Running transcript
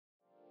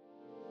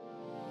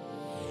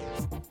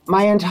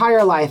my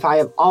entire life, I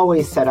have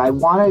always said I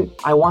want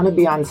to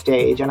be on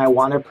stage and I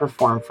want to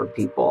perform for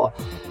people.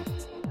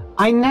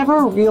 I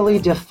never really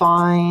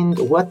defined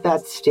what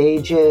that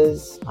stage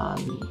is.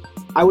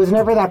 I was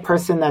never that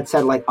person that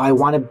said, like, I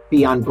want to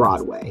be on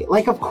Broadway.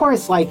 Like, of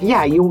course, like,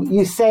 yeah,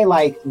 you say,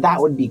 like,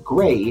 that would be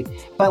great,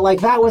 but,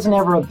 like, that was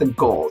never the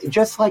goal.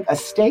 Just, like, a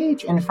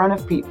stage in front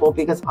of people,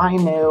 because I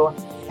knew,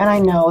 and I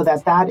know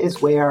that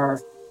is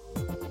where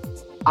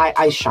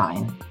I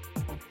shine.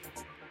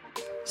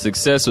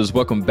 Successors,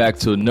 welcome back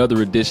to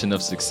another edition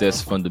of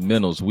Success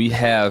Fundamentals. We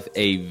have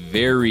a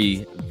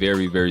very,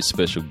 very, very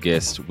special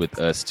guest with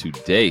us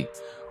today.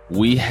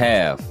 We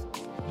have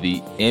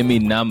the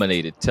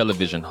Emmy-nominated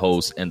television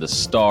host and the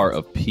star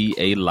of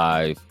PA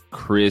Live,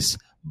 Chris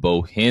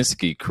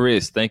Bohinski.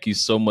 Chris, thank you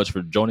so much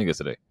for joining us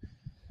today.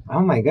 Oh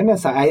my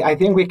goodness! I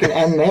think we can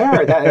end there.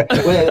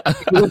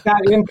 With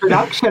that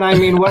introduction, I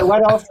mean,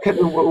 what else could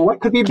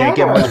be better? Can't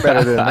get much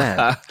better than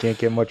that. Can't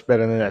get much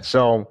better than that.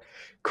 So,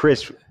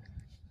 Chris.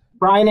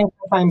 Brian and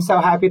Chris, I'm so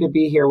happy to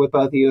be here with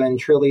both of you, and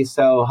truly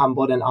so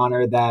humbled and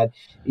honored that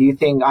you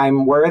think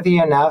I'm worthy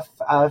enough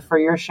for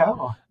your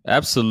show.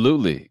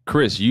 Absolutely.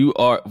 Chris, you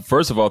are,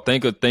 first of all,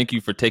 thank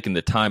you for taking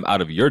the time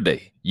out of your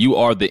day. You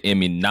are the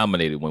Emmy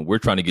nominated when we're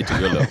trying to get to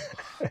your level.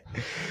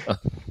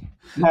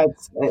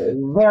 That's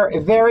very,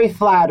 very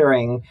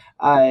flattering.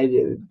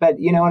 But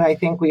you know what? I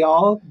think we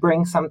all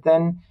bring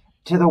something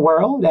to the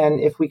world, and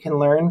if we can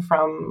learn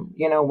from,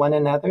 one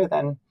another,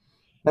 then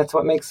that's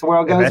what makes the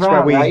world go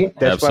round, right?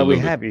 That's Absolutely.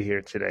 why we have you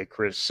here today,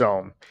 Chris.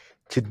 So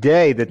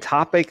today, the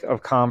topic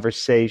of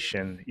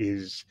conversation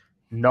is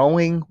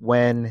knowing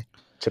when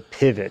to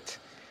pivot.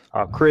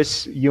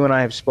 Chris, you and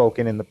I have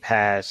spoken in the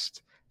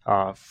past.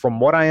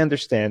 From what I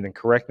understand, and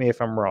correct me if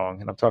I'm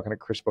wrong, and I'm talking to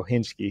Chris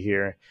Bohinski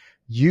here,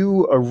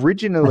 you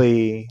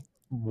originally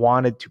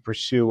wanted to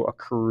pursue a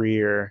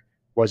career,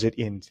 was it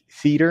in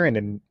theater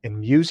and in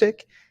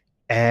music?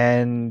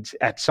 And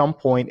at some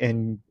point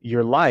in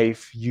your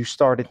life, you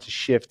started to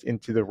shift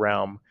into the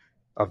realm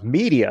of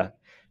media.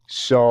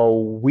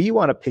 So we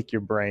want to pick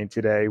your brain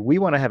today. We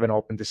want to have an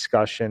open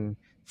discussion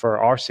for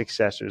our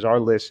successors, our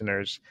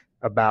listeners,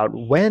 about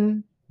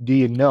when do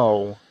you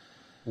know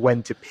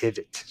when to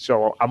pivot.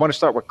 So I want to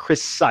start with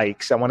Chris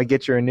Sykes. I want to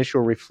get your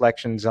initial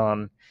reflections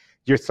on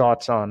your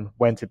thoughts on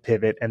when to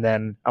pivot, and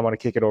then I want to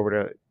kick it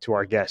over to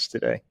our guest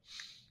today.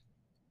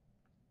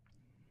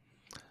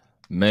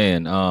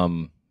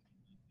 Man,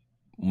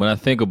 when I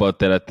think about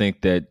that, I think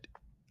that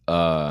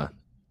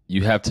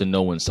you have to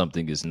know when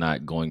something is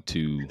not going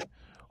to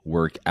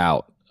work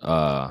out.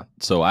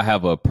 So I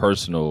have a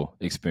personal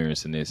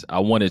experience in this. I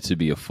wanted to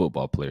be a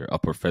football player, a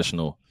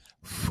professional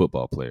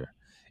football player.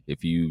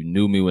 If you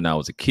knew me when I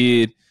was a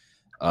kid,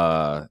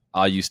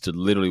 I used to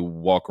literally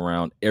walk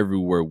around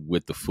everywhere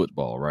with the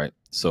football, right?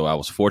 So I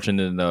was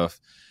fortunate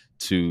enough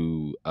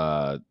to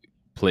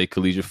play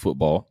collegiate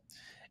football,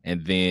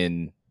 and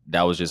then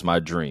that was just my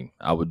dream.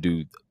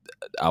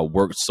 I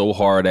worked so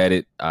hard at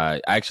it.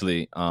 I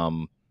actually,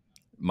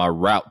 my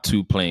route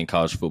to playing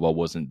college football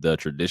wasn't the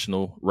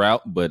traditional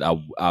route, but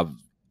I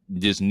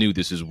just knew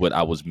this is what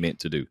I was meant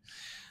to do.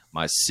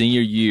 My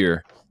senior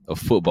year of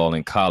football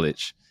in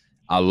college,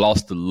 I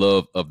lost the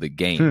love of the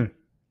game.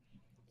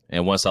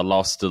 And once I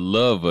lost the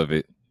love of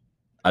it,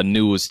 I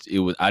knew it was.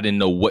 I didn't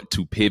know what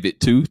to pivot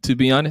to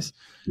be honest,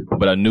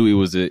 but I knew it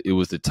was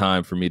the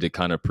time for me to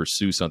kind of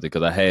pursue something,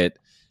 because I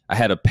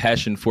had a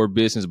passion for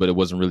business, but it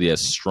wasn't really as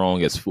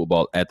strong as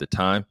football at the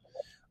time.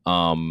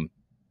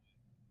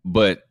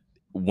 But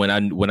when I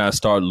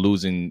lost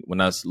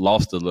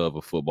the love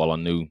of football, I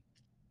knew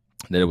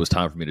that it was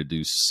time for me to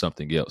do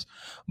something else.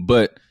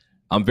 But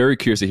I'm very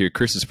curious to hear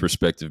Chris's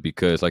perspective,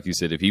 because like you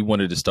said, if he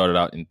wanted to start it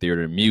out in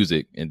theater and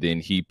music, and then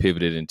he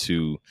pivoted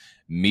into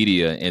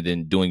media and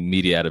then doing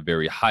media at a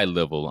very high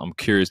level, I'm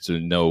curious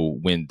to know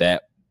when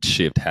that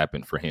shift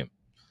happened for him.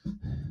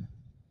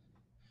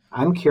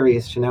 I'm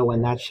curious to know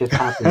when that shift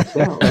happened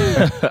too.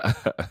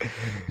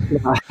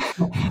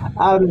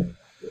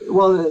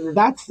 Well,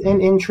 that's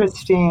an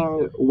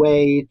interesting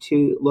way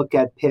to look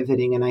at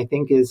pivoting, and I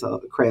think is,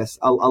 Chris,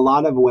 a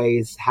lot of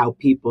ways how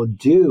people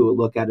do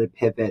look at a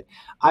pivot.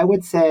 I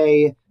would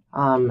say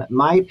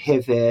my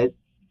pivot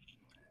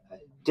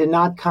did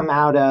not come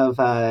out of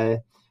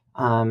a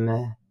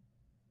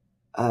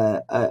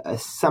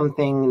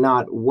something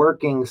not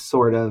working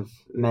sort of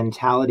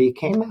mentality. It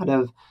came out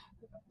of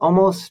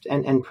almost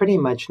and pretty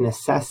much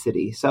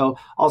necessity. So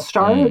I'll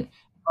start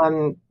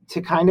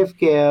to kind of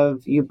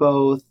give you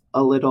both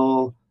a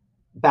little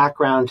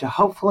background to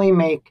hopefully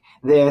make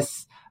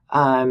this,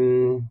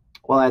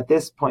 well, at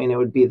this point, it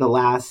would be the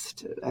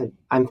last,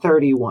 I'm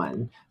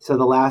 31. So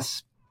the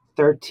last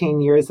 13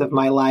 years of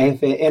my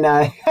life in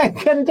a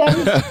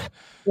condensed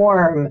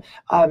form.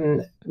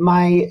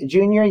 My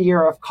junior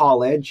year of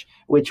college,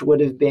 which would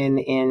have been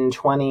in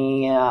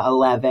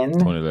 2011.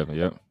 2011,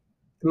 yeah.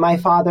 My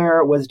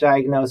father was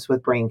diagnosed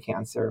with brain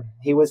cancer.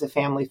 He was a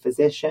family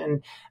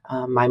physician.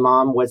 My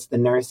mom was the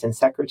nurse and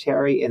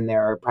secretary in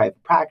their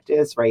private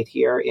practice right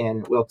here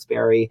in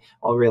Wilkes-Barre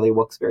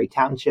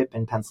Township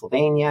in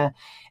Pennsylvania.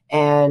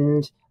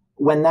 And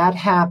when that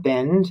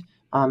happened,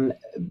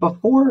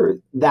 before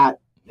that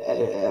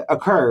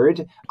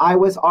occurred, I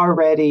was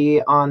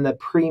already on the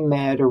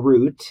pre-med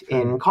route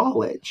in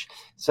college.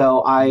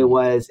 So I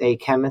was a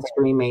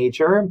chemistry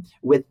major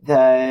with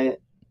the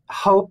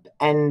hope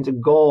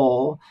and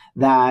goal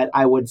that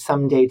I would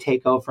someday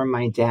take over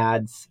my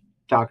dad's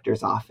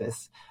doctor's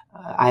office.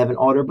 I have an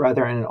older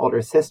brother and an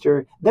older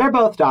sister. They're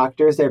both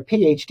doctors. They're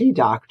PhD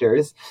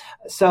doctors.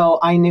 So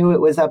I knew it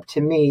was up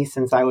to me,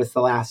 since I was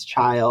the last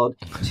child,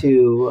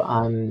 to,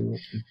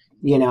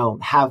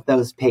 have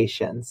those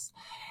patients.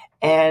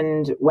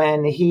 And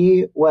when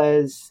he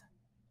was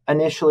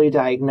initially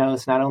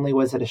diagnosed, not only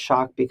was it a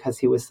shock because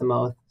he was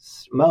the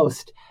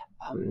most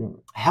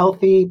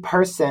healthy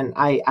person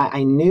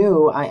I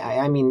knew.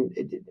 I mean,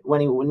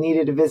 when he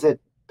needed to visit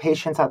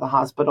patients at the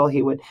hospital,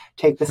 he would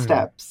take the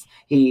steps.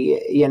 He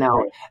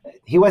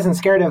wasn't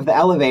scared of the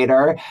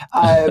elevator,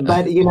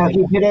 but he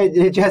did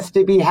it just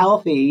to be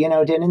healthy.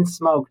 Didn't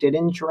smoke,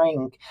 didn't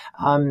drink.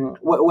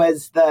 What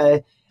was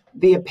the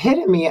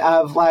epitome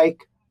of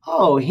like,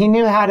 oh, he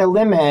knew how to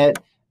limit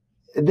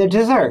the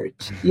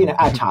dessert,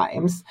 at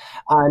times,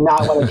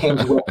 not when it came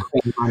to whipped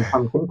cream on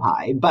pumpkin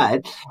pie,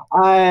 but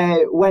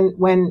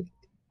when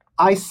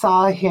I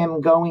saw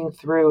him going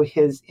through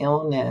his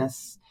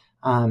illness,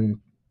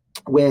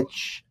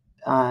 which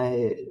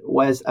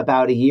was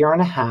about a year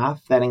and a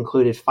half, that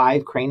included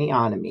 5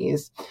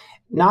 craniotomies.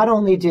 Not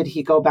only did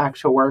he go back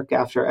to work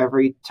after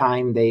every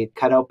time they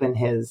cut open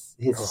his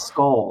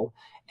skull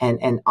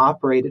and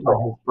operated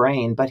on his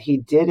brain, but he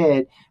did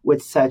it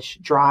with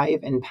such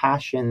drive and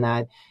passion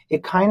that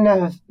it kind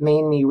of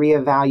made me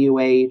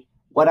reevaluate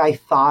what I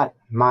thought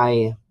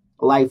my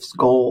life's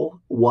goal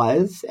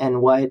was and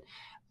what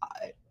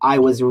I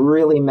was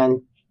really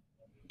meant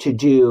to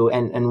do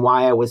and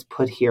why I was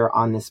put here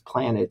on this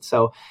planet.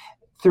 So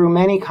through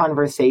many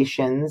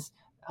conversations,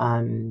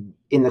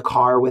 in the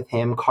car with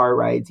him, car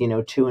rides,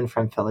 to and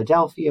from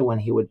Philadelphia when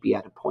he would be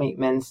at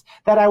appointments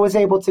that I was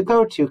able to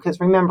go to. Because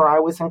remember, I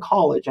was in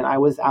college and I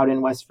was out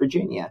in West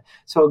Virginia,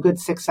 so a good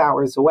 6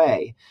 hours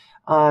away.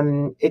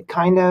 It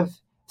kind of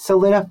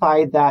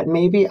solidified that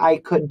maybe I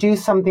could do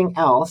something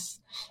else.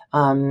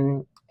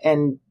 And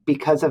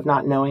because of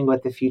not knowing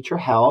what the future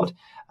held,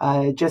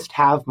 just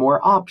have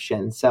more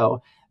options.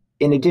 So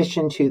in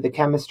addition to the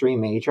chemistry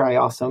major, I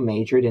also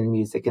majored in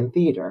music and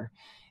theater.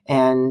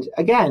 And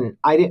again,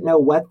 I didn't know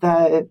what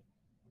the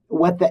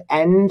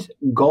end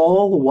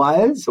goal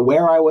was,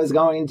 where I was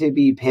going to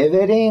be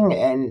pivoting,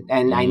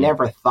 and I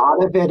never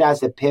thought of it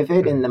as a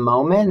pivot in the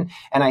moment.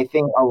 And I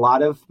think a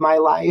lot of my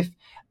life,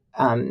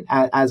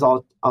 as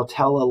I'll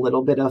tell a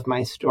little bit of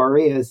my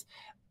story, is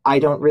I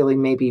don't really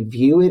maybe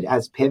view it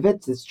as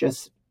pivots. It's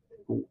just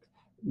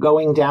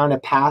going down a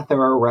path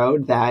or a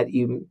road that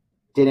you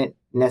didn't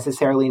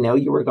necessarily know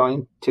you were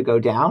going to go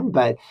down,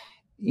 but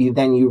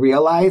you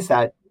realize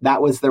that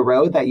was the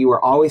road that you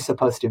were always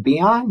supposed to be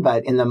on,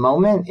 but in the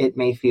moment it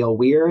may feel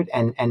weird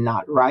and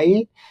not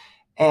right.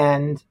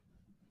 And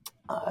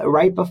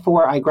right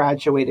before I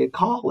graduated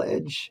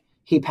college,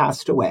 he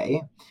passed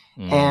away.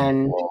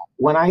 And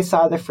when I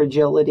saw the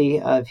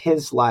fragility of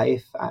his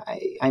life,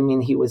 I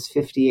mean, he was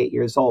 58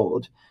 years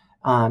old,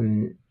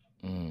 and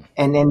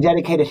then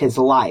dedicated his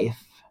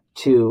life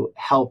to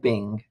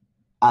helping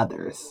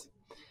others.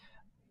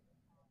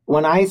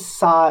 When I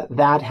saw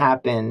that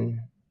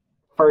happen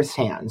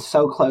firsthand,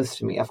 so close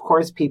to me, of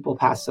course, people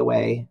pass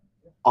away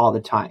all the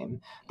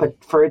time,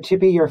 but for it to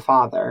be your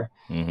father,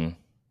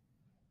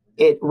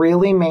 it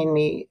really made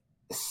me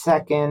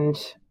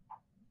second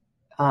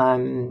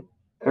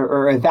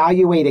or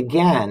evaluate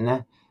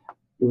again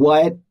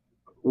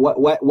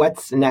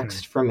what's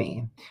next for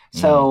me.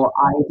 So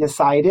I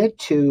decided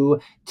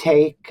to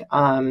take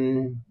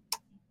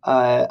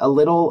a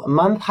little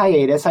month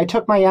hiatus. I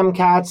took my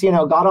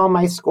MCATs, got all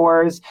my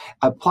scores,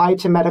 applied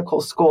to medical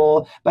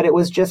school, but it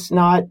was just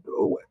not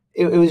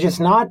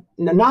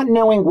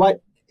knowing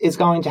what is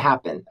going to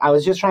happen. I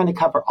was just trying to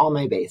cover all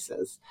my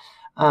bases.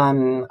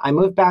 I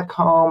moved back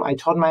home. I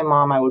told my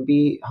mom I would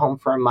be home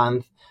for a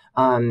month.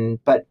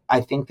 But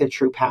I think the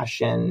true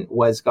passion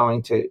was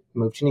going to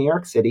move to New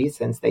York City,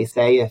 since they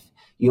say if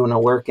you want to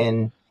work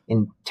in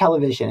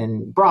television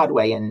and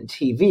Broadway and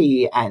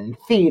TV and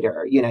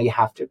theater, you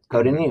have to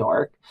go to New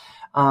York.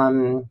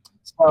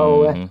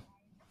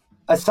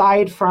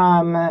 Aside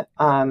from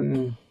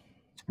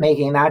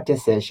making that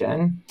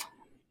decision,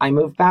 I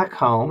moved back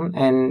home.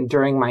 And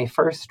during my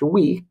first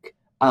week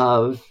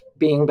of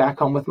being back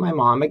home with my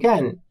mom,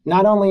 again,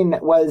 not only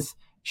was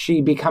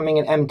she becoming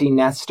an empty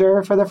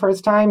nester for the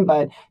first time,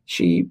 but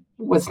she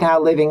was now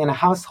living in a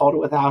household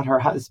without her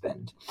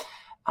husband.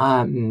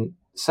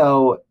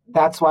 So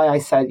that's why I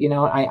said,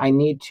 I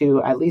need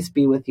to at least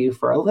be with you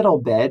for a little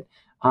bit,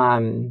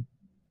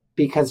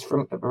 because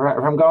from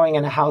going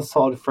in a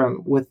household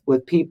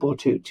with people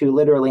to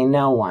literally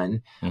no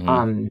one,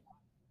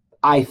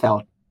 I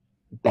felt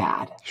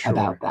bad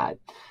about that.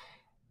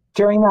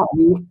 During that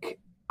week,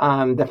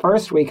 the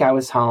first week I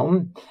was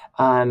home,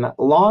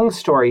 long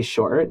story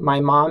short,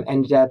 my mom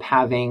ended up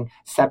having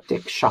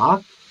septic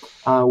shock.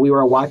 We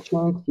were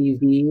watching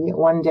TV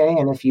one day,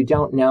 and if you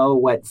don't know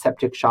what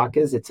septic shock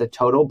is, it's a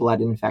total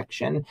blood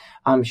infection.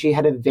 She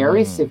had a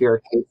very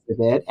severe case of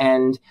it,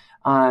 and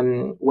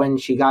when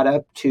she got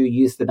up to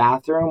use the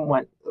bathroom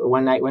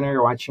one night when we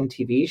were watching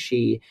TV,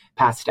 she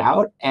passed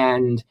out.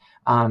 And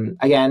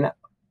again,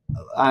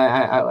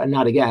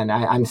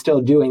 I'm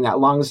still doing that.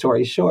 Long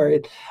story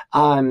short,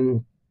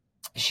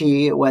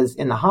 she was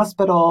in the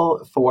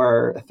hospital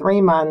for 3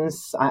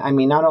 months. I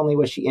mean, not only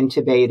was she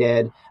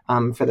intubated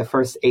for the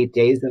first 8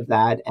 days of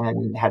that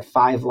and had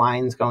 5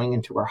 lines going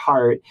into her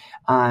heart,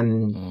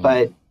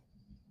 but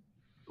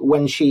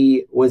when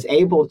she was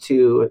able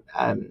to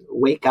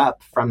wake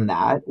up from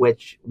that,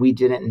 which we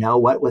didn't know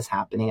what was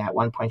happening. At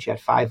one point, she had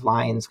 5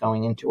 lines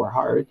going into her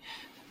heart.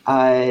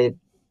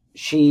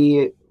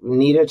 She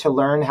needed to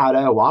learn how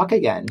to walk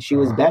again. She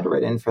was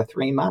bedridden for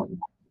 3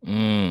 months.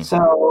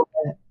 So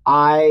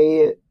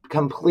I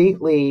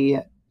completely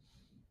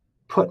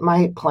put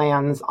my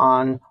plans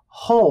on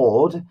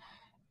hold.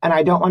 And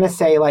I don't want to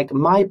say like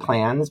my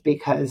plans,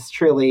 because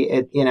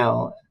truly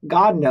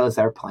God knows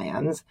our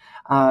plans.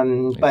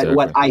 But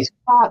what I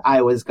thought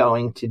I was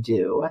going to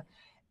do.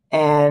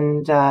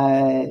 And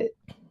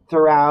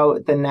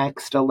throughout the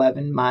next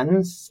 11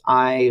 months,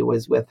 I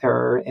was with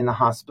her in the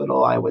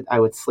hospital. I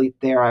would sleep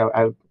there.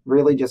 I would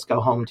really just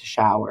go home to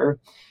shower.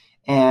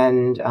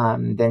 And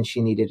then she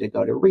needed to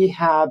go to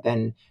rehab,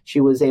 and she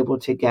was able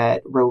to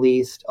get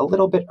released a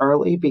little bit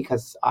early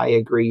because I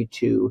agreed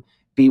to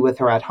be with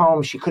her at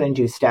home. She couldn't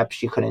do steps.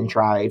 She couldn't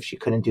drive. She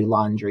couldn't do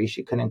laundry.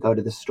 She couldn't go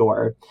to the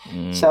store.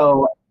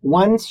 So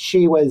once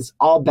she was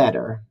all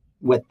better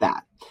with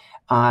that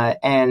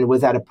and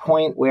was at a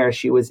point where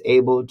she was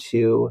able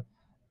to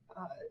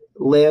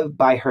live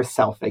by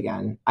herself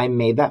again, I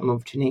made that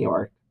move to New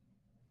York.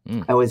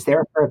 I was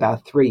there for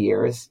about 3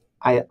 years.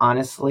 I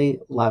honestly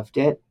loved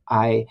it.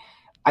 I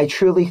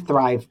truly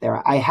thrived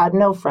there. I had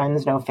no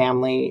friends, no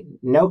family,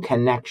 no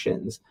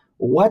connections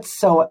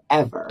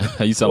whatsoever.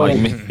 You sound like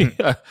me.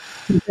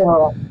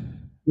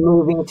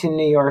 Moving to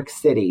New York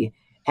City.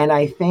 And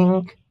I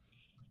think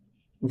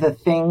the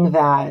thing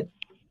that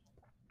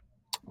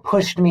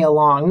pushed me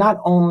along, not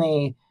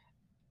only,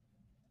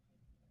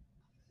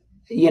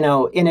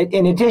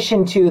 in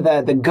addition to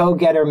the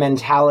go-getter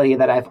mentality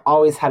that I've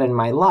always had in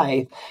my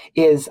life,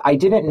 is I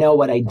didn't know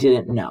what I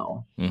didn't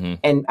know.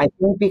 And I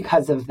think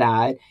because of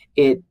that,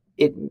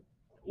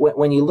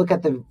 when you look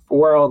at the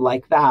world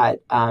like that,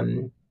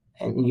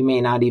 and you may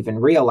not even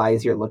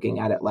realize you're looking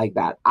at it like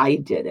that, I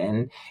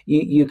didn't,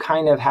 you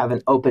kind of have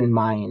an open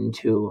mind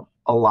to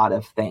a lot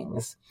of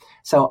things.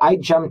 So I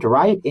jumped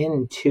right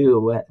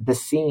into the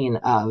scene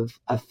of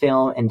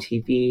film and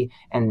TV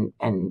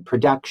and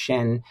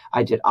production.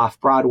 I did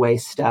off-Broadway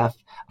stuff.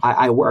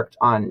 I worked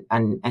on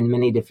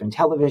many different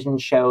television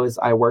shows.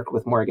 I worked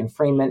with Morgan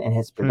Freeman and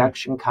his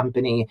production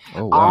company.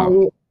 Oh, wow.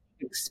 I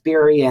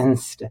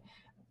experienced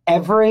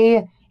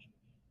every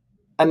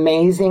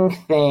amazing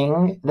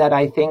thing that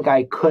I think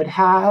I could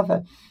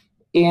have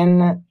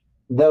in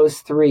those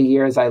 3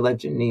 years I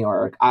lived in New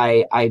York.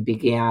 I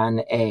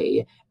began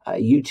a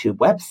YouTube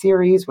web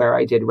series where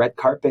I did red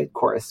carpet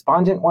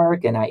correspondent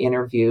work, and I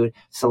interviewed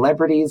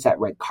celebrities at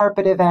red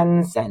carpet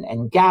events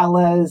and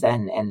galas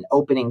and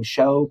opening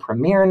show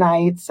premiere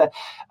nights.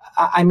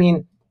 I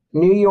mean,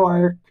 New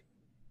York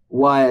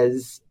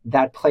was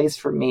that place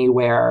for me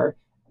where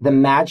the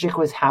magic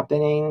was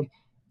happening.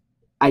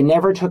 I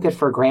never took it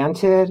for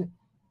granted.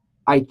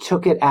 I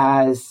took it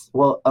as,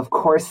 well, of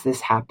course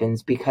this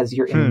happens because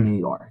you're in New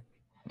York.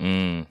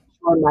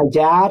 My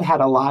dad had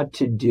a lot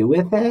to do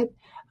with it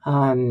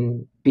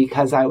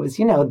because I was,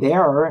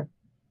 there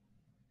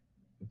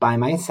by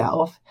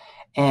myself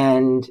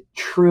and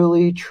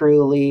truly,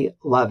 truly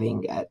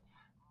loving it.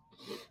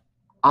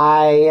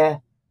 I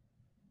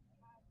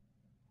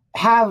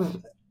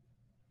have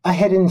a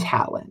hidden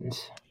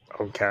talent.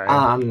 Okay.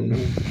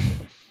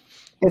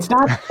 It's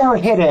not so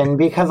hidden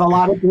because a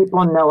lot of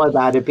people know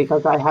about it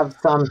because I have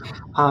some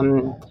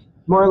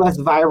more or less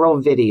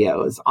viral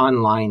videos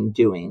online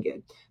doing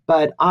it.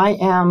 But I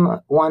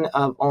am one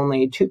of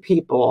only 2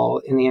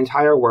 people in the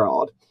entire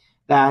world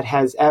that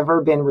has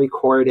ever been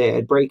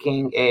recorded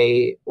breaking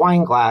a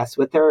wine glass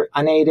with their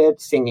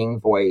unaided singing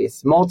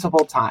voice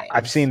multiple times.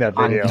 I've seen that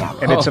video,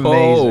 and it's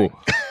amazing.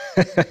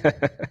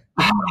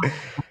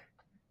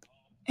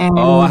 And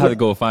I have to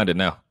go find it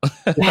now.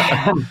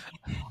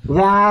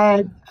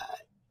 that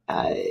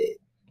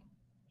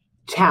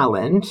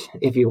talent,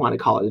 if you want to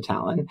call it a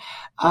talent,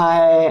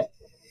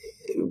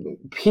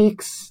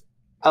 piques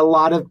a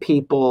lot of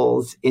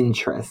people's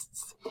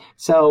interests.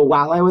 So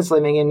while I was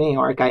living in New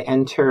York, I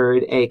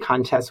entered a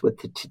contest with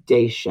the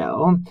Today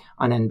Show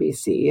on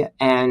NBC,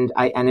 and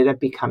I ended up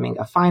becoming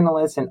a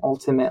finalist and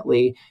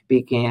ultimately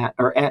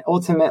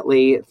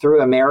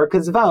through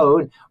America's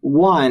Vote,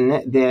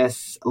 won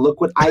this Look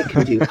What I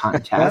Can Do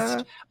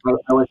contest.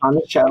 I was on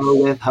the show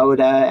with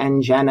Hoda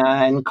and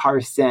Jenna and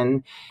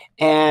Carson,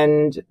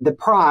 and the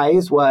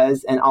prize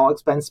was an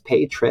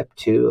all-expense-paid trip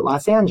to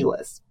Los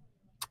Angeles.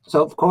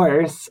 So, of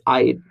course,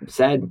 I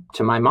said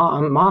to my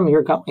mom, "Mom,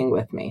 you're going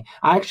with me."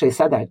 I actually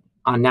said that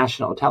on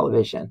national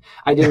television.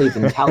 I didn't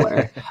even tell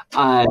her,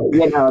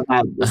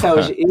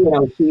 so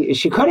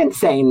she couldn't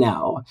say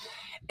no.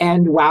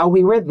 And while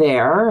we were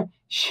there,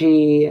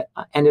 she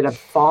ended up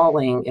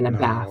falling in a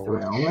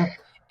bathroom,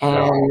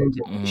 and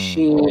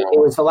it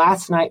was the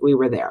last night we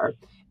were there.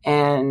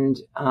 And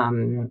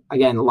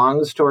again,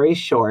 long story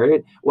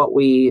short, what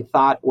we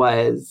thought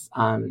was,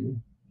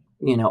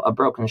 a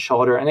broken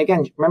shoulder. And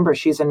again, remember,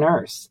 she's a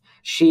nurse.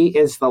 She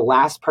is the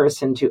last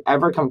person to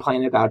ever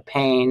complain about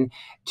pain,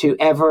 to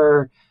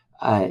ever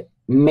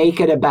make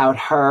it about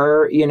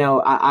her.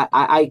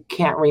 I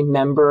can't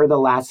remember the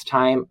last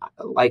time,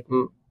 like,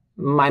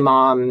 my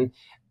mom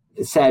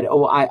said,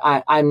 "Oh,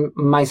 I'm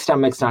my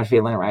stomach's not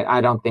feeling right.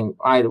 I don't think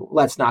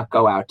let's not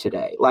go out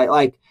today."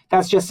 Like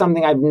that's just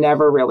something I've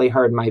never really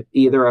heard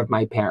either of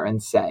my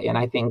parents say, and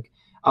I think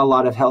a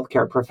lot of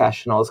healthcare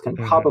professionals can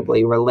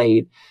probably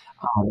relate.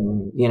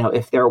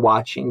 If they're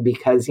watching,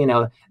 because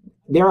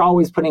they're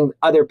always putting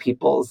other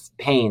people's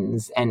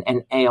pains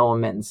and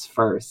ailments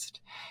first,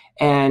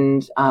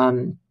 and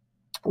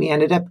we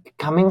ended up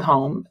coming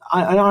home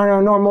on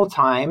our normal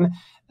time.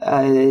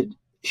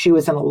 She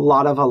was in a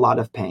lot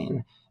of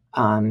pain.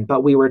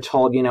 But we were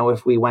told,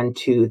 if we went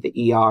to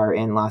the ER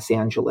in Los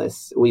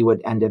Angeles, we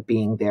would end up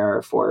being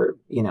there for,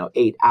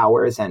 8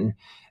 hours. And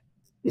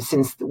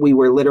since we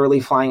were literally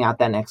flying out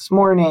that next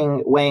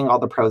morning, weighing all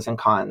the pros and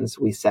cons,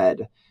 we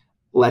said,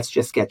 let's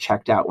just get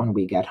checked out when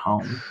we get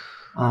home.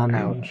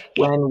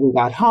 When we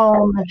got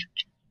home,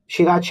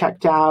 she got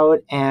checked out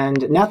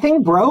and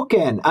nothing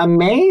broken.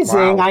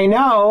 Amazing. Wow. I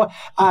know.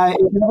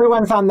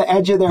 Everyone's on the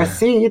edge of their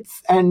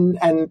seats and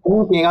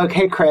thinking,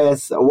 okay,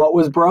 Chris, what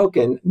was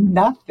broken?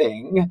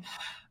 Nothing.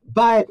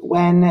 But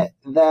when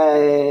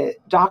the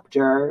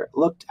doctor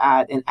looked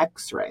at an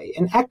x-ray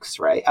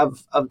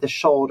of the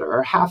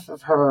shoulder, half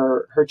of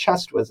her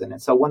chest was in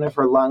it. So one of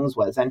her lungs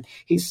was, and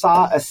he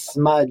saw a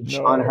smudge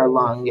on her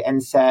lung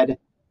and said,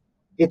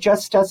 it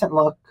just doesn't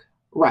look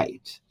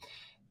right.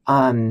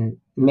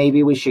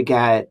 Maybe we should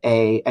get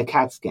a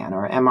CAT scan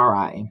or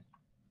MRI.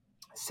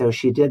 So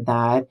she did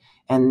that.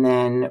 And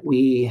then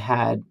we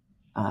had,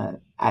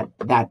 at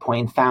that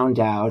point, found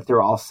out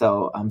through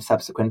also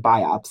subsequent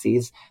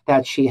biopsies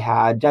that she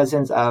had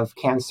dozens of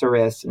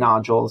cancerous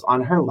nodules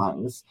on her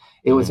lungs.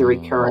 It was a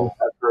recurrence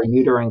of her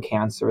uterine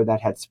cancer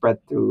that had spread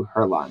through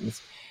her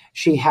lungs.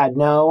 She had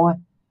no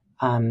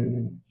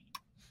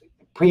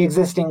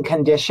pre-existing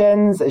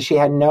conditions. She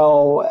had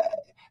no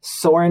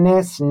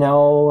soreness,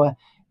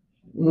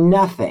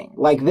 nothing.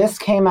 Like, this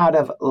came out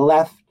of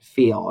left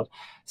field.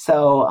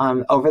 So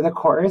over the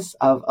course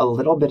of a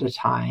little bit of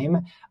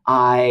time,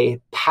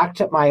 I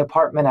packed up my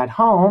apartment at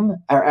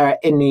home or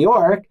in New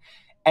York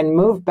and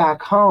moved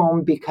back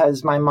home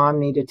because my mom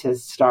needed to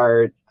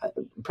start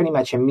pretty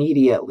much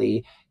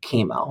immediately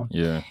chemo.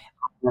 Yeah.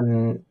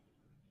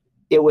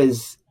 It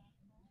was,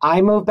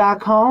 I moved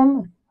back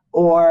home,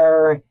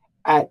 or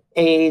at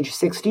age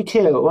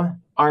 62,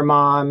 our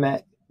mom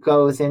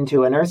goes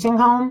into a nursing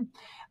home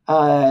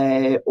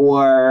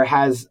or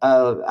has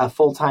a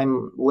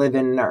full-time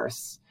live-in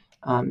nurse.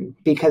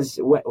 Because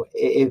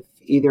if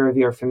either of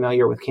you are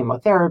familiar with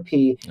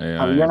chemotherapy,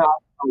 you're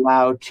not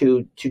allowed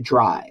to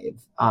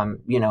drive,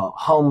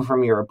 home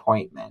from your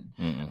appointment,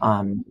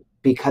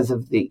 because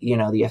of the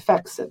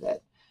effects of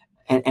it,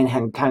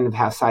 and kind of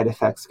how side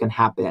effects can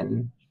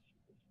happen,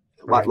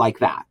 like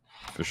that.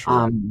 For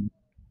sure.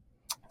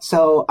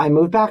 So I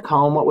moved back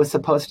home, what was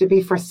supposed to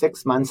be for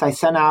 6 months. I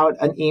sent out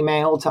an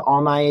email to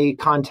all my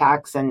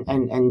contacts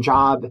and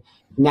job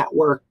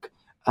network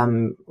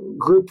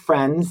group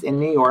friends in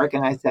New York.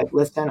 And I said,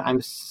 listen, I'm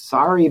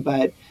sorry,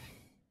 but,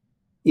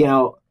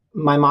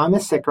 my mom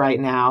is sick right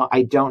now.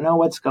 I don't know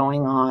what's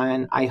going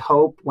on. I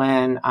hope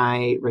when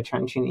I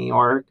return to New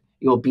York,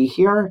 you'll be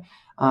here.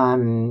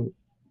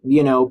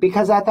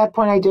 Because at that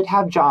point I did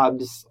have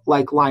jobs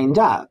like lined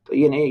up,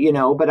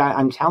 but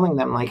I'm telling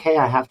them like, hey,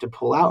 I have to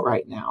pull out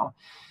right now.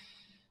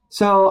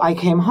 So I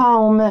came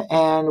home,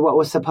 and what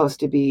was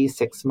supposed to be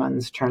 6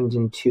 months turned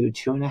into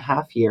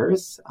 2.5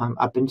 years,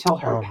 up until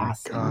her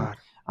passing.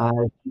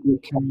 She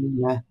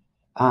became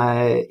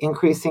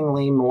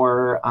increasingly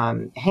more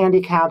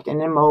handicapped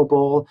and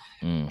immobile.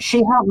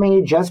 She helped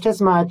me just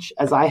as much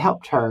as I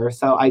helped her.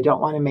 So I don't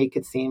want to make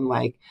it seem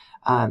like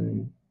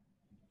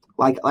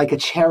a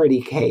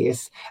charity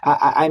case.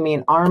 I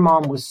mean, our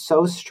mom was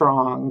so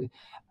strong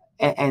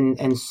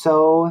and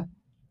so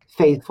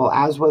faithful,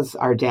 as was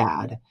our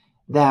dad,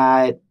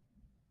 that,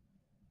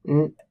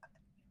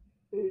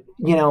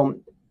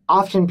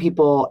 often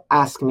people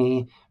ask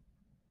me,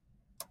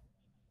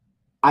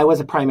 I was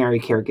a primary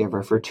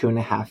caregiver for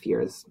 2.5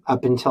 years,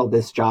 up until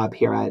this job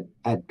here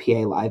at PA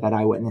Live at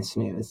Eyewitness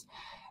News.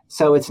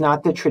 So it's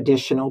not the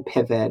traditional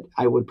pivot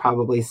I would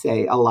probably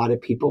say a lot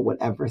of people would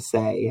ever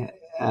say,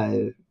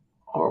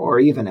 or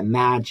even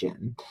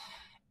imagine.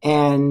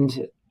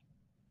 And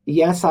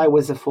yes, I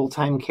was a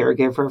full-time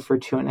caregiver for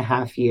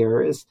 2.5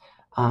 years.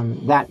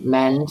 That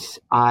meant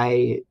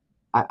I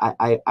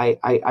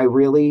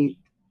really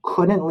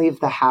couldn't leave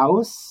the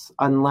house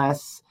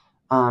unless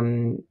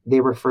They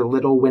were for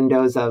little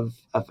windows of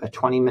a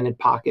 20-minute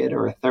pocket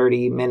or a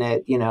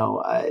 30-minute,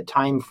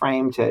 time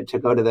frame to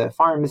go to the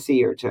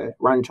pharmacy or to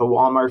run to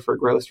Walmart for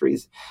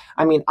groceries.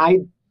 I mean, I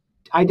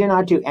did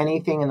not do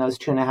anything in those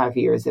 2.5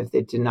 years if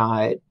it did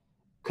not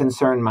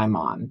concern my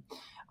mom.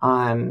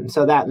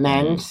 So that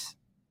meant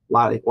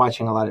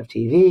watching a lot of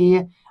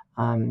TV.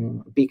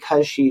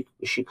 Because she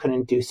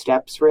couldn't do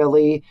steps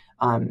really.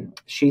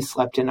 She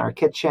slept in our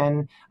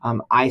kitchen.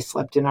 I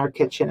slept in our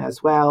kitchen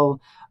as well.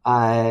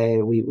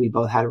 We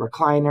both had a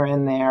recliner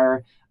in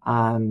there.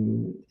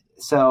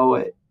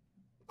 So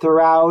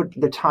throughout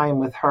the time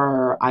with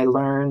her, I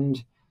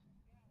learned,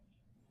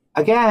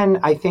 again,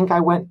 I think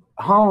I went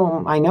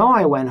home. I know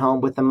I went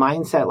home with the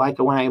mindset like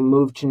when I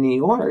moved to New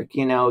York,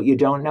 you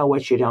don't know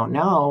what you don't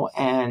know.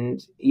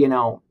 And,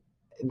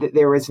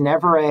 there was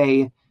never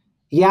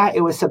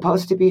it was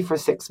supposed to be for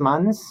 6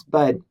 months,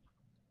 but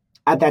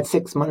at that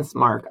 6 months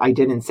mark, I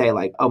didn't say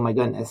like, oh my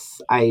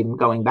goodness, I'm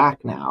going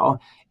back now.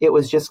 It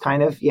was just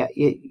kind of,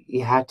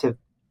 you had to,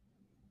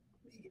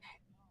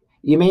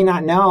 you may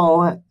not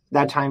know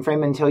that time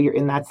frame until you're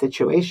in that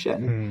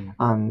situation.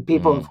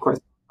 People, of course,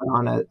 put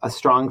on a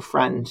strong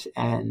front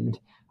and,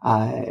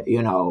 this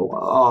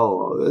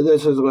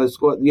is what's,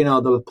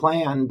 the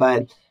plan,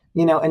 but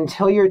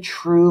until you're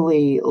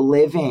truly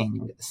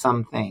living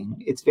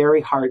something, it's very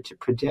hard to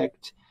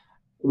predict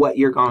what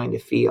you're going to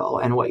feel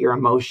and what your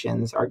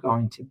emotions are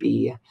going to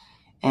be.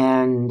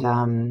 And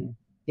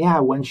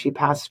when she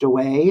passed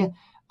away,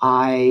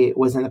 I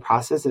was in the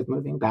process of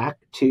moving back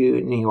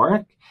to New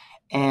York,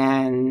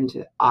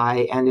 and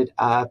I ended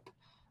up,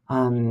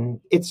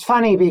 it's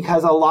funny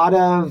because a lot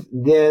of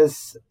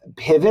this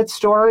pivot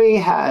story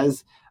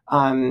has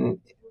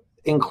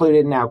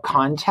included now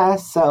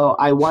contests. So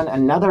I won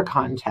another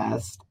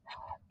contest,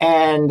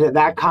 and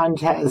that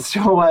contest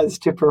was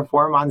to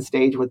perform on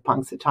stage with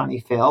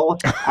Punxsutawney Phil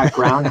at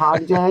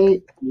Groundhog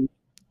Day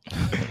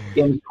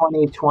in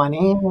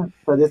 2020.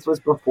 So this was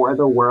before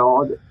the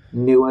world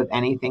knew of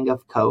anything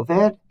of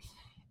COVID.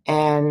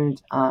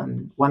 And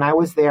when I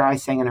was there, I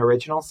sang an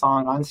original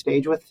song on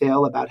stage with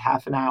Phil about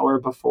half an hour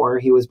before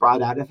he was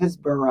brought out of his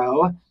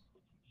burrow.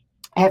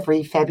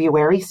 Every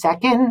February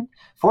 2nd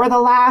for the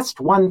last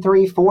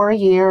 134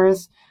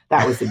 years.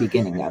 That was the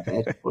beginning of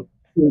it.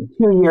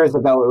 2 years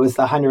ago, it was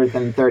the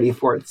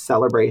 134th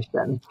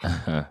celebration.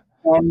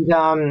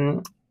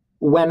 And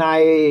when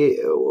I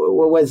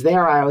was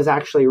there, I was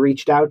actually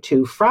reached out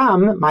to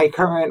from my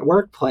current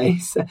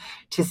workplace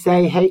to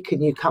say, hey,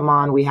 can you come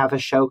on? We have a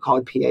show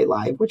called PA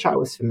Live, which I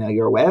was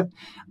familiar with,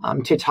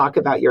 to talk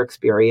about your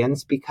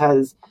experience,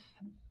 because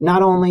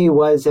not only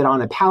was it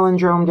on a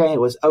palindrome day, it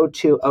was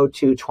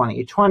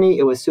 02/02/2020,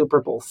 it was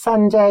Super Bowl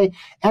Sunday,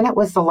 and it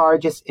was the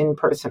largest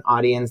in-person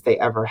audience they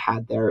ever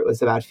had there. It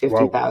was about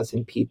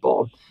 50,000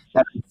 people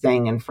that I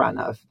sang in front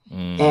of.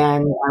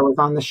 And I was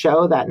on the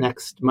show that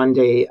next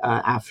Monday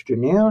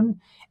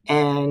afternoon.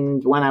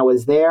 And when I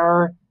was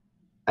there,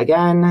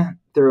 again,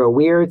 through a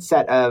weird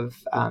set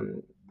of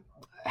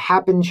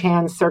happen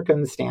chance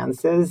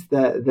circumstances,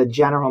 the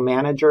general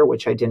manager,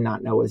 which I did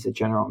not know was a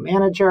general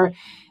manager,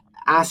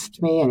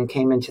 asked me and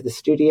came into the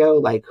studio,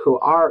 like, who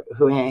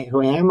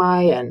am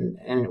I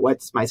and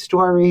what's my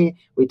story?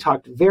 We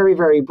talked very,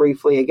 very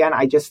briefly. Again,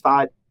 I just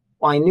thought,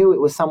 well, I knew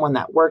it was someone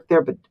that worked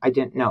there, but I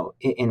didn't know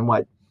in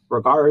what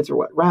regards or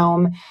what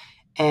realm.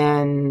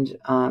 And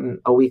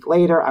a week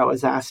later, I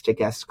was asked to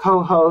guest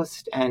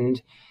co-host,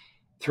 and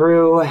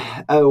through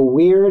a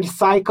weird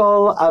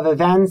cycle of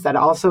events that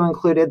also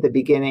included the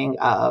beginning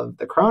of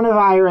the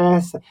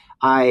coronavirus,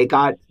 I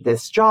got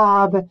this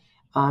job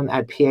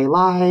at PA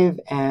Live.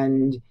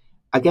 And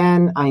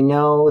again, I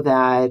know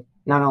that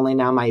not only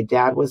now my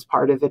dad was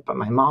part of it, but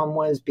my mom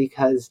was,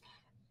 because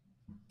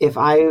if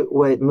I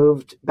would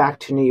moved back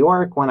to New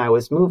York, when I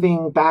was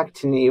moving back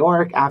to New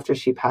York after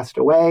she passed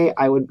away,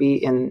 I would be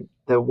in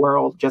the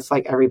world just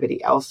like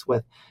everybody else,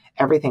 with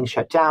everything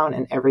shut down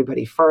and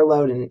everybody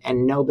furloughed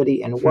and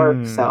nobody in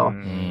work. So,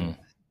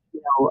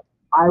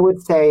 I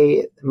would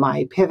say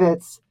my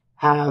pivots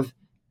have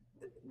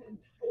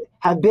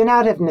been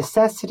out of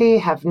necessity,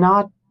 have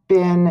not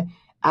been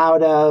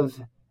out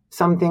of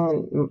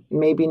something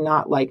maybe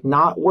not like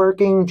not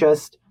working,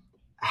 just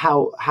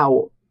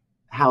how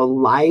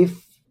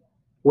life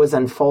was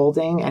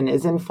unfolding and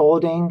is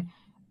unfolding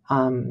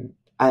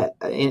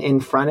in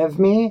front of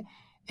me.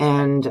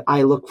 And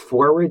I look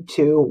forward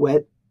to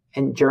what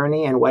and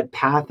journey and what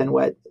path and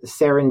what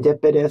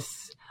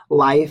serendipitous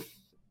life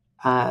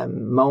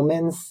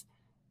moments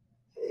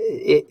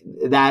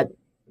that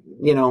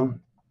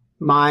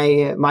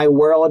my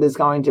world is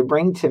going to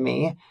bring to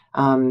me,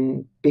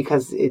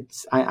 because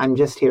I'm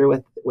just here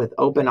with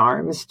open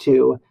arms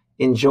to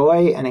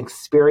enjoy and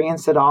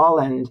experience it all,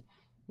 and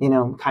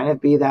kind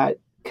of be that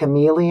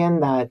chameleon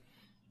that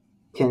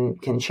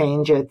can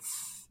change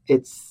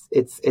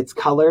its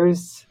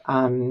colors.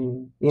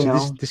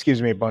 This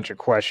gives me a bunch of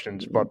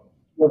questions, but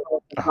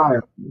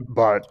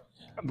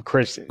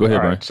Chris, go ahead,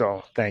 all right, Brian.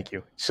 so thank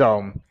you.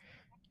 So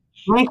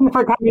thank you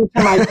for coming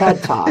to my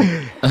TED Talk.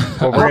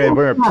 Well,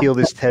 we're gonna peel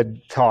this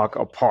TED Talk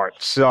apart.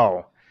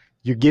 So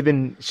you're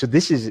given, so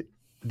this is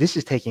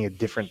taking a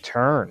different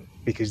turn,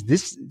 because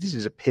this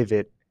is a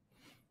pivot,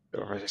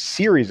 or a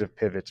series of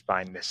pivots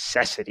by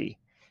necessity,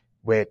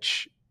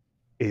 which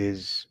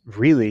is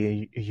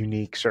really a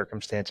unique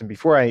circumstance. And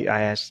before I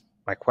ask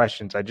my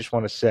questions, I just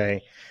want to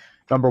say,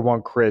 number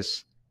one,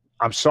 Chris,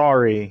 I'm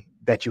sorry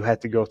that you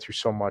had to go through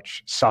so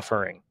much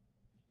suffering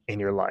in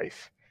your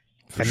life.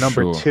 For and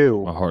number sure.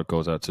 two, My heart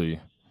goes out to you.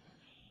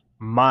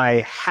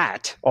 My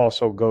hat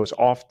also goes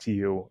off to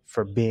you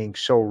for being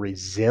so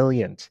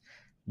resilient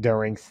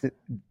during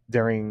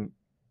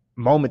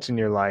moments in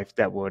your life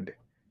that would,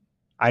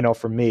 I know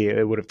for me,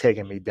 it would have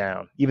taken me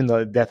down. Even though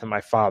the death of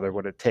my father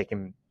would have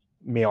taken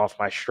me off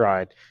my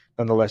stride,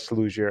 nonetheless, to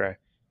lose your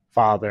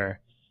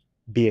father,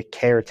 be a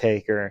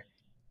caretaker,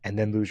 and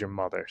then lose your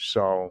mother.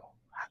 So,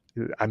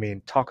 I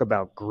mean, talk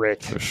about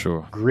grit. For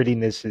sure.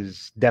 Grittiness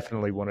is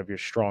definitely one of your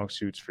strong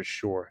suits, for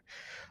sure.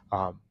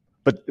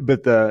 But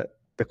the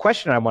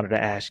question I wanted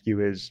to ask you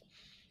is,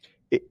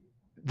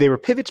 they were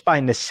pivots by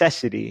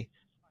necessity,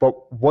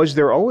 but was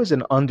there always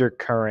an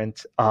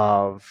undercurrent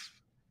of,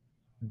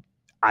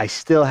 I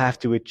still have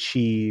to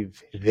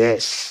achieve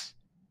this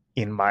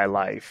in my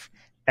life,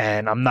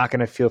 and I'm not going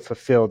to feel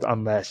fulfilled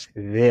unless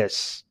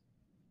this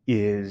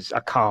is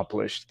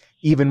accomplished,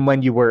 even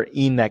when you were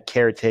in that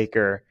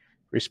caretaker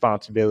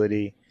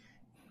responsibility?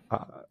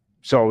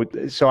 So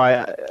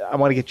I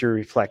want to get your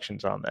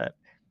reflections on that.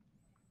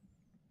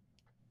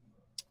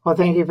 Well,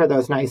 thank you for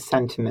those nice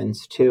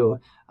sentiments too.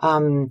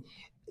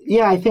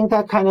 Yeah, I think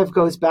that kind of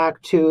goes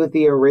back to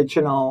the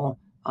original,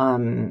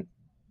 question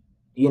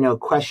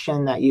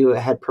that you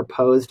had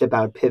proposed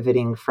about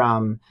pivoting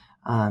from,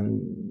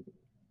 film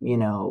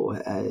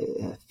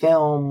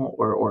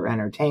or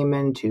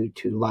entertainment to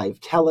live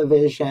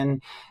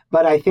television.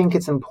 But I think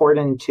it's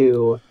important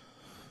to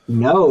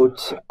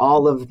note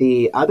all of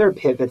the other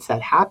pivots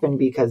that happened,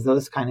 because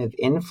those kind of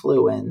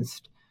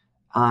influenced,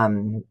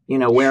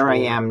 where I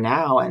am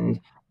now. And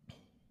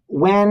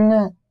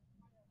when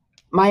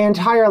my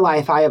entire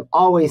life, I have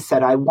always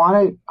said, I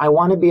want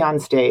to be on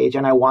stage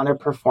and I want to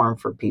perform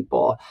for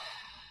people.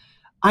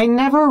 I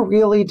never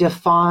really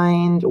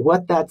defined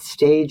what that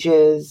stage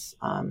is.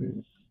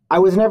 I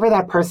was never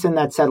that person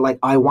that said, like,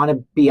 I want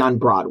to be on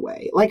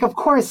Broadway. Like, of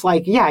course,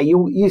 like, yeah,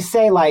 you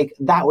say, like,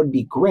 that would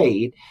be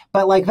great,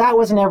 but, like, that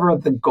was never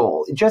the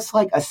goal. Just,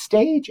 like, a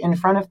stage in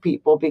front of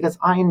people, because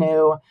I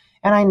knew,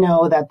 and I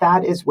know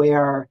that is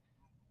where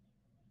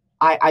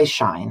I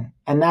shine,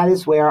 and that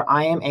is where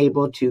I am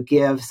able to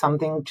give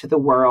something to the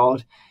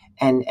world,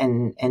 and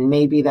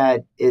maybe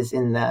that is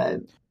in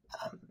the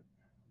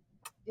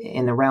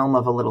realm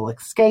of a little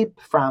escape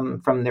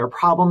from their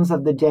problems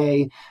of the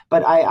day.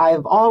 But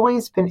I've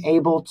always been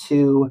able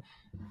to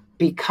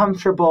be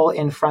comfortable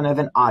in front of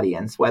an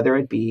audience, whether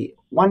it be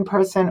one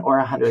person or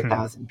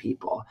 100,000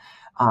 people.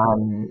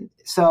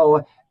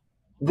 So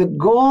the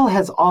goal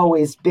has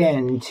always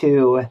been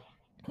to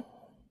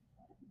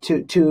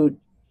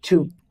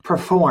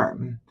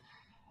perform.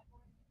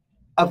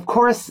 Of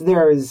course,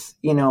 there's,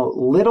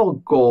 little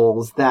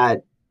goals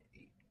that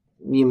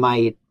you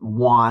might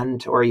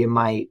want or you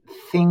might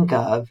think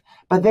of,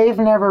 but they've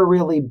never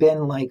really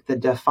been like the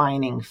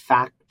defining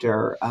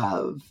factor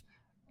of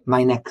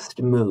my next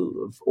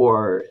move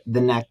or the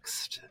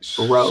next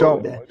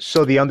road.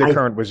 So the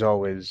undercurrent was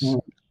always,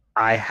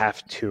 I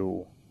have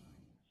to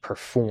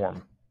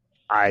perform.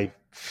 I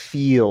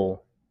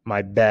feel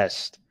my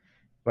best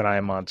when I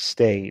am on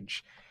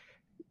stage.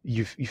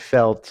 You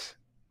felt,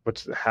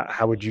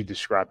 how would you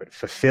describe it?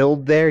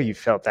 Fulfilled there? You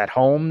felt at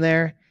home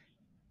there?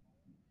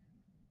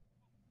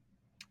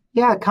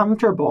 Yeah,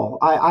 comfortable.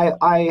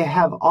 I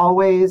have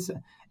always,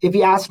 if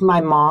you asked my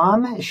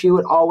mom, she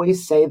would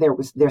always say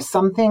there's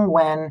something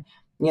when,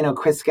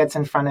 Chris gets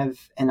in front of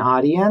an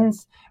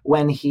audience,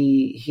 when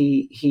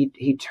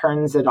he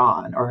turns it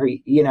on, or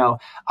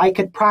I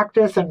could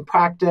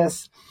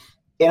practice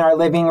in our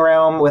living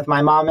room with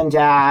my mom and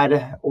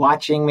dad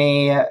watching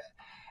me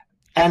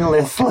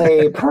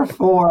endlessly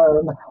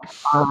perform.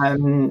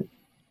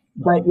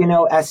 But,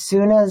 as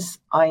soon as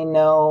I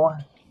know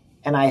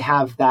and I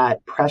have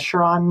that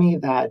pressure on me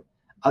that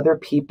other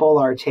people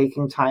are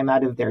taking time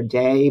out of their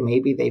day,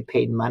 maybe they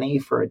paid money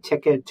for a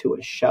ticket to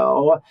a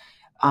show,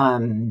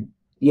 and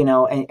you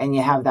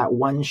have that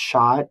one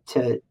shot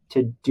to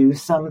do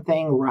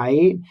something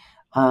right,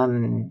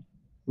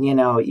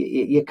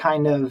 you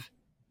kind of,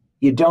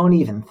 you don't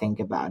even think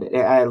about it,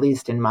 at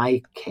least in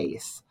my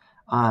case.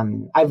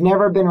 I've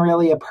never been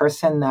really a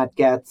person that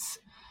gets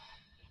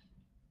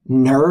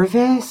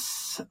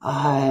nervous,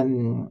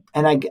 and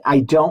I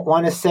don't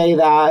want to say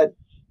that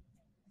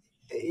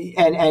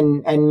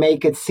and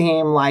make it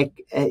seem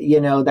like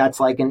that's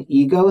like an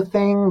ego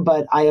thing,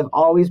 but I have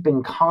always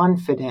been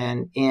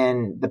confident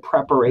in the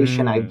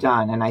preparation I've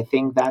done, and I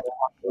think that's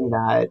something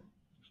that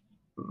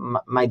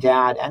my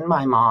dad and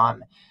my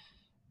mom,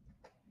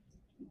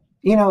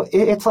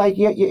 it's like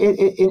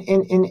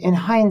in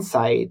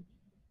hindsight,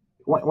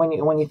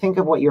 when you think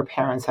of what your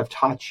parents have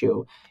taught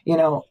you,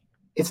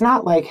 it's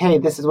not like, hey,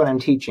 this is what I'm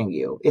teaching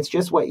you. It's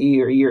just what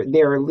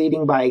they're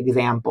leading by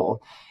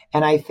example.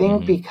 And I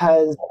think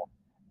because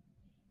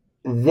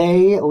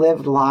they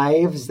lived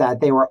lives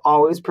that they were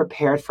always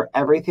prepared for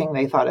everything,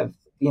 they thought of,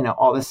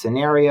 all the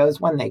scenarios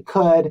when they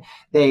could.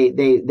 They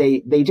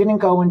didn't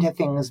go into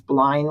things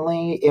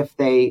blindly if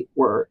they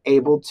were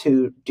able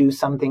to do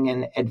something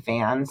in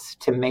advance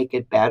to make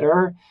it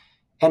better.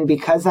 And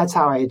because that's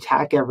how I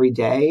attack every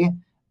day,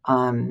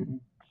 I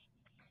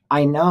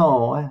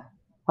know,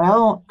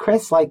 well,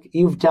 Chris, like,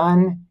 you've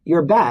done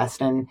your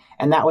best. And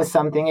that was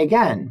something,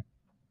 again,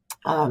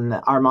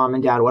 our mom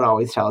and dad would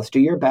always tell us, do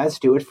your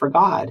best, do it for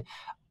God.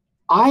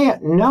 I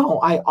know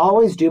I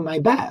always do my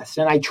best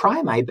and I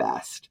try my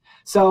best.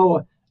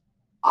 So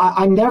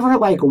I'm never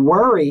like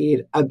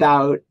worried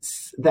about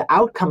the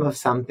outcome of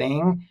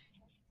something.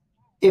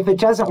 If it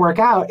doesn't work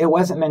out, it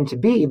wasn't meant to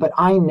be, but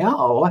I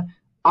know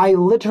I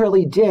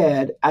literally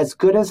did as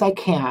good as I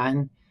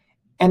can.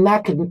 And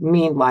that could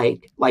mean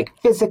like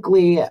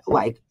physically,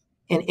 like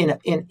in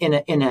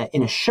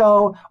a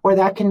show, or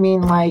that can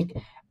mean like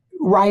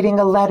writing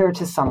a letter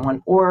to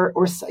someone, or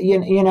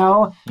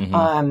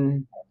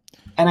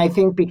and I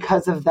think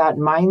because of that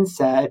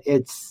mindset,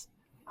 it's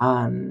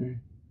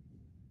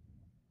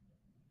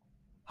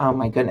oh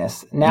my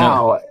goodness.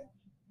 Now,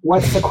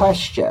 what's the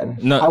question?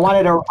 No, I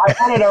wanted to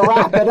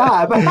wrap it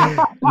up.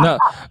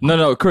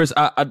 No, Chris.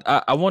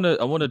 I want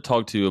to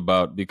talk to you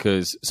about,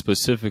 because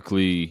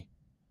specifically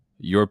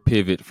your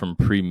pivot from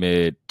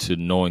pre-med to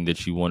knowing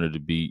that you wanted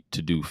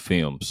to do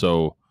film.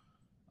 So,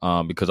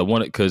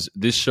 because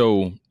this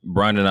show,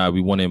 Brian and I,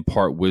 we want to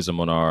impart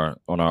wisdom on our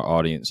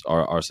audience,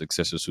 our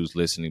successors who's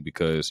listening,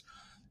 because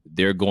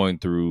they're going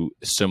through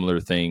similar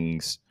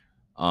things.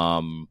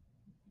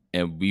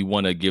 And we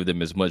want to give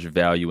them as much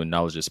value and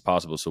knowledge as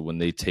possible, so when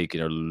they take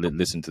it or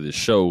listen to the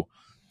show,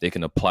 they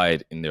can apply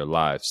it in their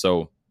lives.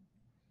 So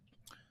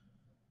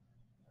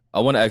I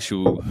want to ask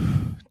you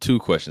two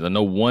questions. I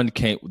know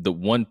the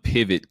one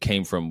pivot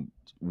came from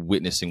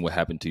witnessing what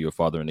happened to your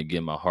father. And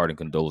again, my heart and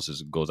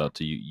condolences goes out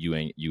to you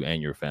and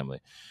your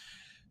family.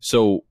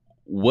 So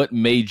what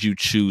made you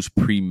choose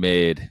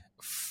pre-med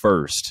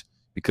first?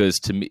 Because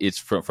to me, it's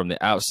from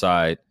the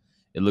outside,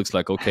 it looks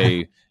like,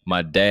 okay,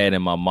 my dad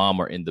and my mom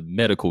are in the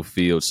medical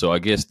field, so I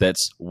guess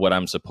that's what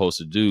I'm supposed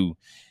to do.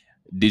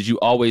 Did you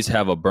always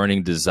have a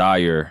burning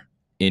desire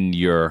in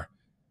your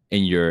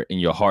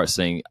heart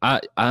saying,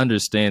 I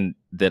understand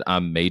that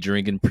I'm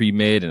majoring in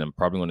pre-med and I'm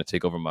probably going to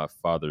take over my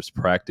father's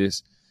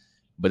practice,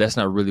 but that's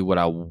not really what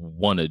I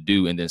want to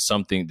do? And then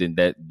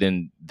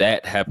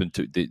that happened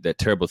that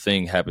terrible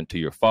thing happened to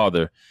your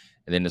father.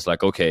 And then it's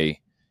like, okay,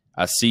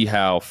 I see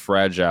how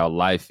fragile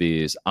life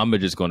is. I'm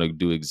just going to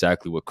do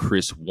exactly what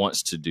Chris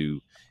wants to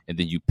do. And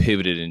then you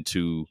pivoted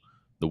into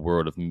the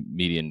world of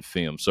media and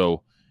film.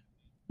 So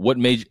what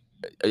made you,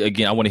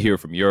 again, I want to hear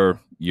from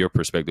your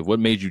perspective. What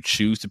made you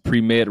choose the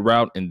pre-med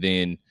route? And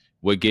then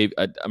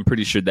I'm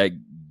pretty sure that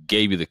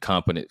gave you the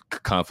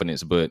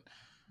confidence, but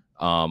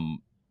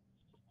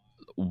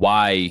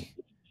why,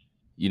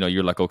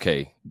 you're like,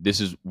 okay,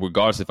 this is,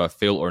 regardless if I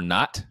fail or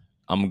not,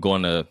 I'm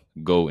going to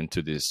go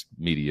into this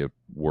media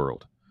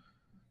world.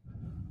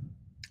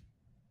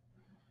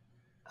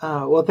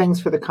 Well,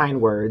 thanks for the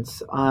kind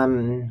words.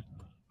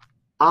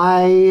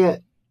 I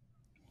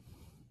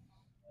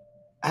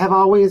have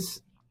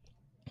always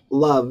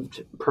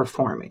loved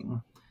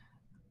performing.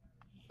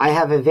 I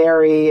have a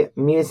very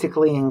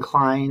musically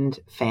inclined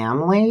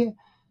family.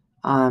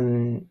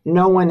 No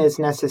one is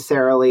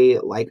necessarily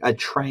like a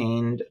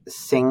trained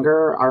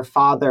singer. Our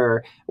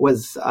father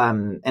was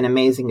an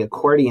amazing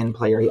accordion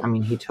player. I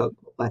mean, he took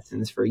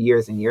lessons for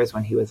years and years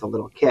when he was a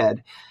little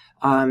kid.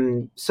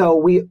 So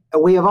we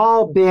have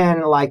all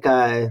been like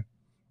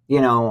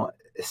sing-alongs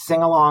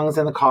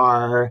in the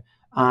car,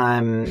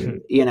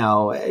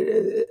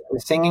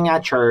 singing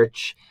at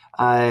church,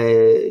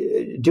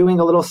 doing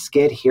a little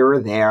skit here or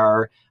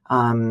there,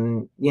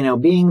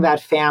 being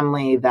that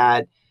family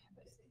that,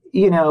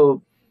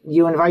 you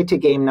invite to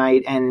game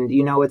night and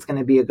it's going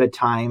to be a good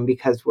time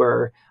because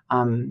we're,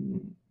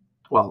 I'm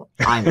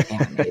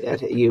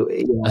animated.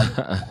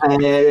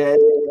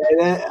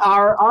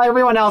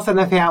 Everyone else in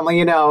the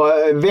family,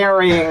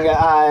 varying,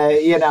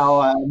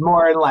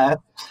 more and less.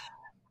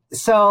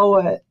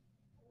 So,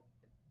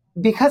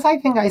 because I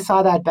think I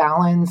saw that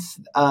balance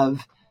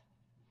of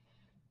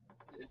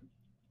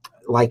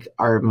like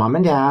our mom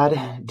and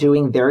dad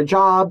doing their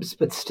jobs,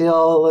 but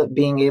still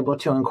being able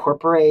to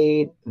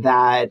incorporate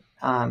that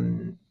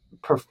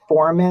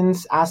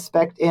performance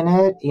aspect in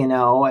it,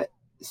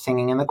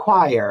 singing in the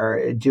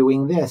choir,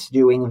 doing this,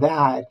 doing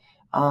that.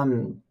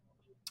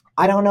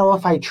 I don't know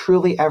if I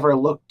truly ever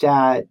looked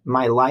at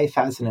my life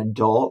as an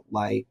adult,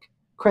 like,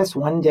 Chris,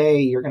 one day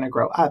you're going to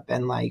grow up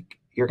and like,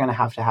 you're going to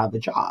have a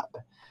job.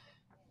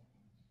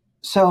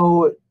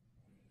 So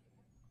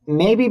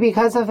maybe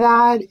because of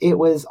that, it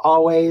was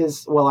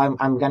always, well,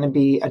 I'm going to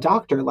be a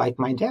doctor like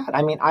my dad.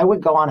 I mean, I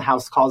would go on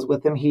house calls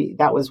with him.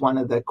 That was one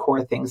of the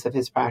core things of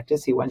his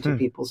practice. He went to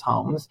people's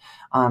homes.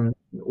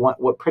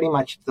 What pretty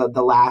much the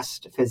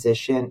last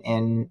physician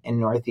in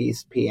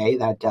Northeast PA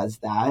that does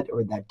that,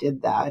 or that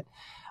did that.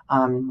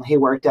 He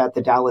worked at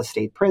the Dallas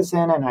State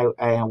Prison, and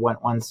I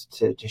went once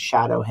to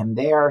shadow him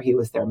there. He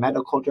was their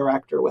medical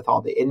director with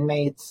all the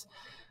inmates.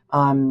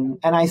 And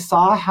I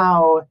saw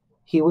how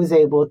he was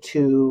able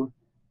to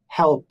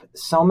help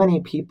so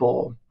many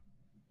people.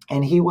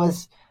 And he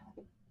was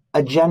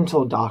a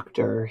gentle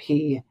doctor.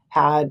 He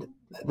had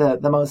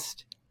the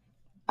most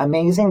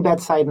amazing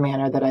bedside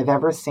manner that I've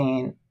ever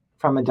seen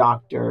from a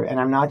doctor. And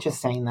I'm not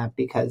just saying that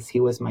because he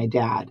was my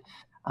dad.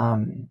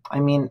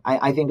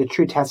 I think a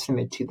true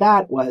testament to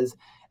that was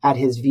at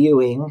his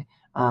viewing,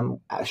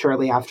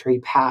 shortly after he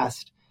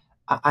passed.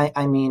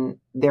 I mean,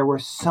 there were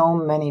so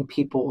many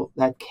people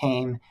that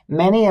came.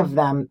 Many of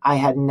them I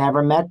had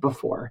never met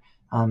before,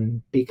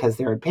 because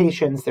they're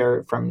patients.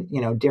 They're from,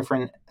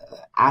 different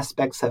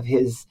aspects of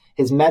his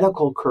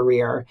medical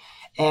career.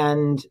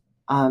 And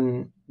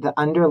the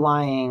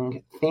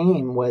underlying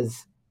theme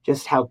was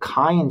just how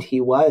kind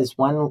he was.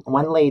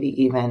 One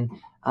lady even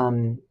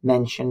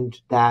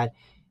mentioned that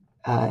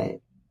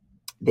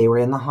they were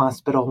in the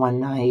hospital one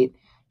night.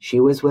 She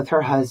was with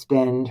her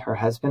husband. Her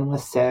husband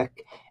was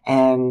sick.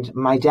 And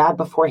my dad,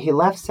 before he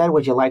left, said,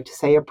 "Would you like to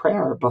say a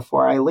prayer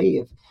before I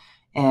leave?"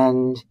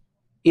 And,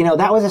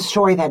 that was a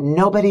story that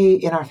nobody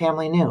in our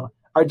family knew.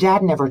 Our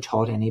dad never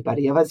told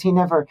anybody of us. He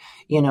never,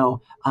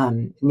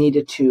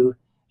 needed to,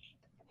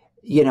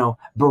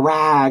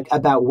 brag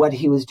about what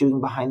he was doing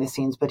behind the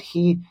scenes. But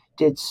he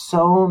did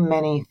so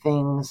many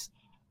things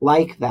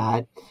like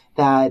that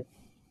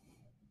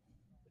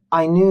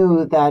I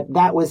knew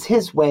that was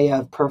his way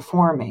of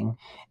performing.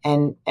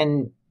 And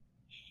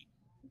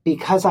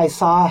because I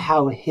saw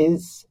how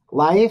his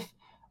life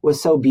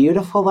was so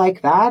beautiful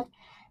like that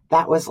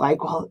was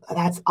like, well,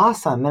 that's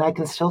awesome. And I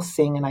can still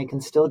sing and I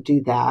can still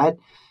do that.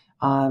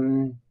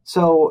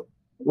 So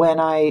when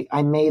I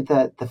made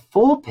the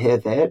full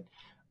pivot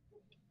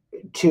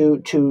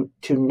to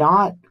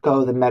not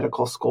go the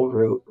medical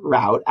school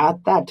route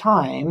at that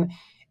time,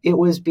 it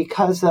was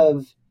because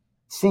of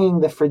seeing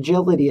the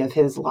fragility of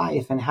his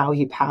life and how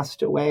he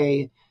passed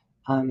away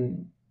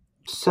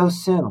so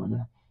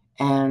soon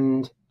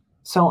and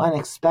so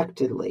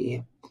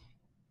unexpectedly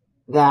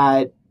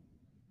that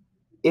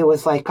it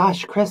was like,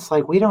 gosh, Chris,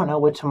 like, we don't know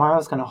what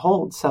tomorrow's going to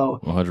hold. So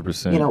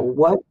 100%.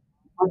 What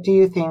do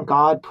you think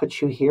God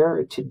put you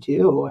here to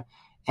do?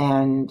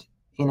 And,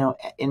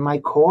 in my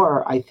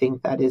core, I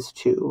think that is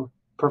to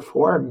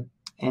perform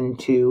and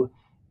to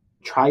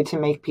try to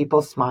make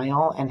people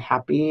smile and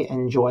happy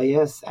and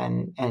joyous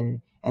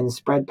and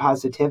spread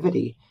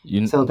positivity.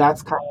 So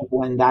that's kind of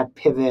when that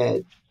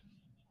pivot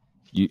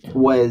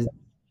was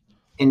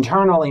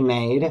internally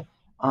made.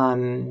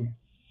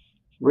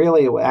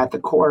 Really at the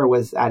core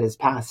was at his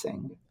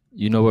passing.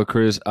 You know what,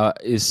 Chris?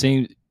 It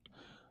seems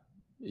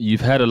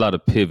you've had a lot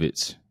of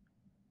pivots,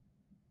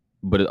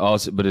 but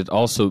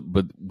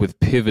with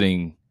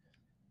pivoting,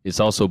 it's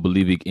also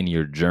believing in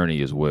your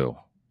journey as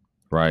well,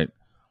 right?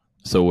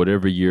 So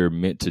whatever you're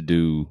meant to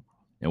do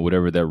and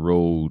whatever that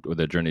road or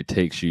that journey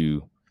takes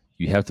you,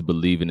 you have to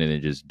believe in it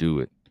and just do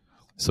it.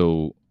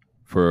 So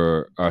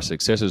for our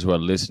successors who are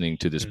listening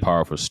to this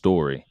powerful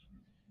story,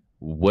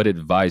 what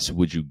advice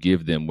would you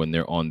give them when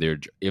they're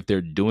if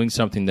they're doing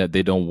something that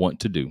they don't want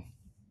to do?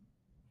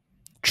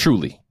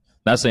 Truly.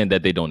 Not saying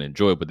that they don't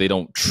enjoy it, but they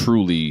don't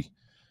truly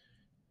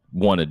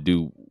want to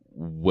do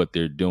what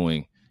they're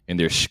doing and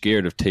they're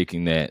scared of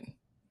taking that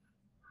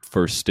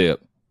first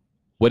step.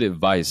 What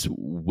advice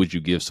would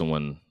you give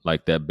someone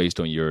like that based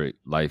on your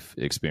life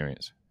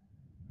experience?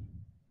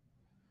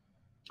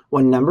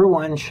 Well, number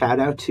one, shout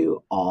out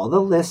to all the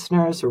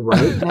listeners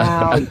right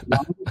now.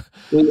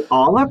 We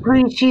all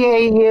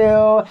appreciate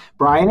you.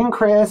 Brian and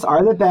Chris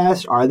are the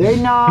best. Are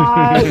they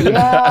not?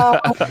 Yeah.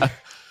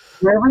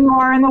 Wherever you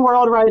are in the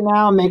world right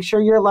now, make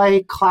sure you're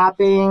like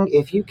clapping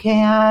if you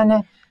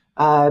can.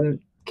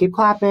 Keep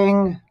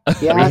clapping.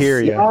 Yes, we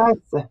hear you.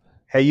 Yes.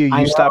 Hey,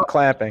 you stop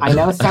clapping. I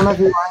know some of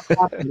you aren't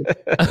clapping.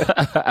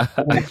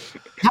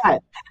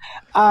 But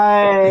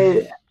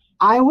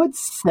I would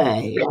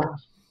say,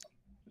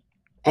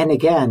 and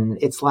again,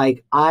 it's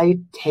like I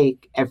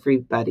take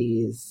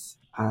everybody's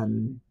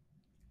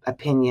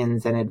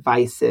opinions and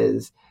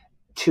advices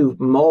to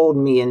mold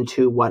me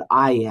into what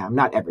I am.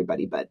 Not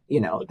everybody, but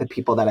the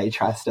people that I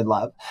trust and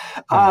love.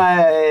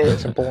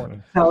 It's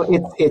important. So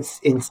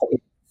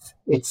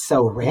it's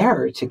so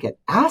rare to get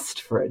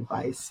asked for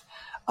advice.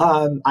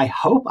 I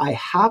hope I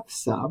have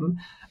some.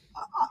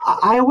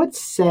 I would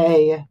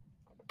say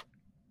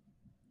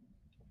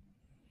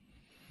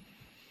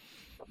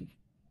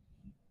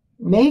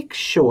make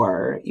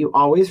sure you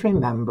always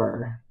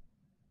remember,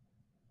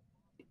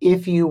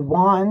 if you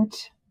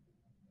want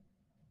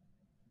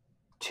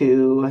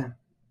to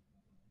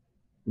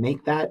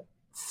make that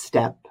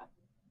step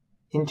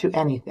into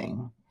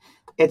anything,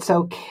 it's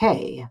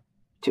okay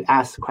to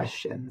ask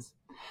questions.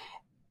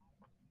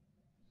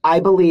 I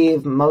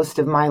believe most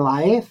of my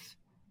life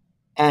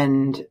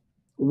and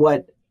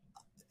what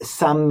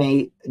some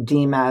may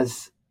deem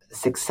as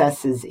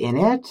successes in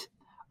it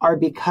are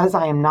because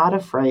I am not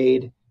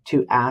afraid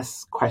to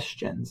ask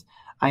questions.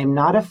 I am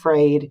not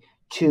afraid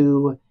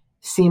to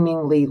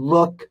seemingly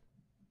look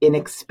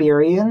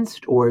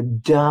inexperienced or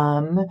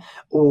dumb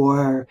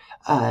or,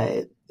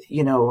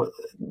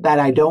 that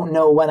I don't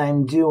know what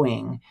I'm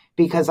doing,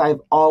 because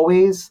I've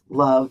always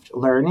loved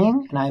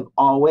learning and I've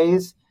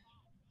always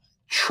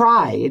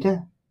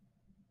tried,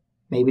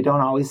 maybe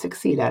don't always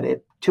succeed at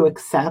it, to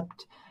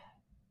accept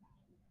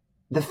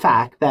the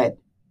fact that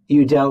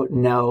you don't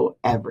know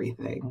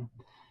everything.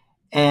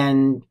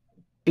 And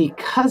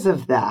because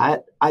of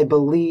that, I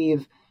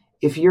believe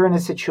if you're in a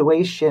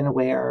situation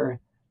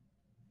where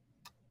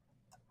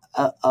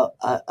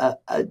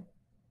a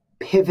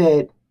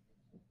pivot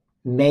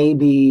may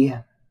be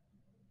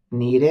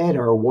needed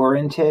or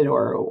warranted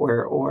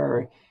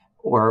or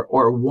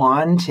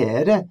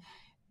wanted,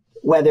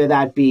 whether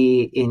that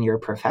be in your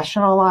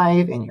professional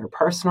life, in your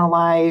personal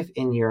life,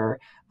 in your,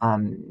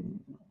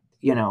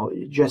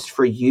 just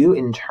for you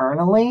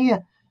internally,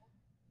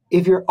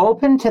 if you're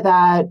open to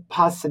that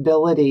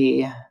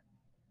possibility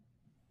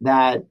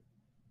that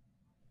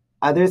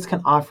others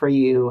can offer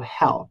you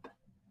help.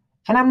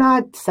 And I'm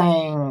not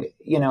saying,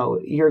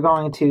 you're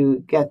going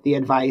to get the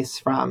advice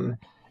from,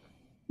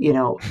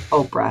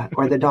 Oprah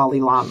or the Dalai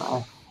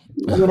Lama.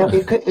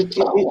 It's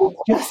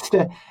just,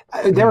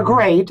 they're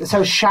great.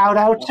 So shout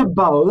out to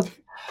both.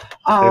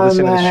 They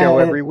listen to the show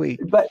every week.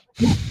 But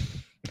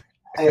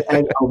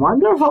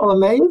wonderful,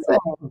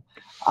 amazing.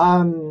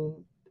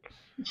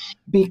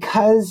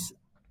 Because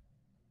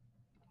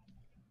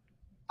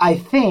I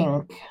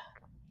think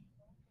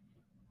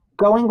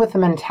going with the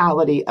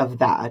mentality of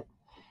that,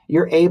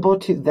 you're able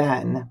to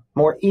then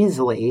more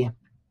easily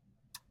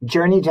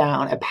journey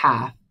down a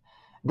path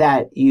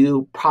that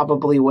you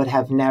probably would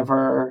have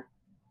never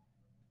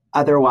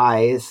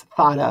otherwise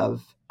thought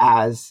of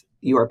as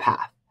your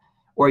path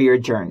or your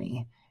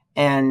journey.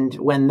 And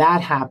when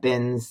that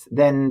happens,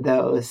 then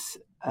those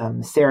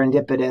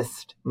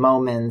serendipitous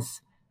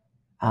moments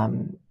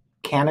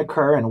can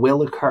occur and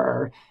will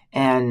occur.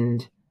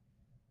 And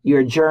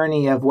your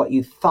journey of what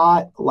you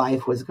thought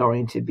life was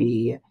going to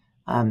be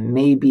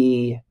may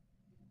be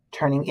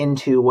turning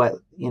into what,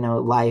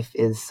 life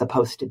is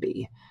supposed to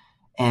be.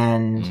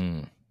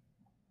 And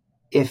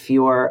if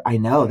you're, I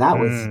know that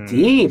was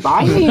deep.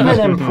 I'm even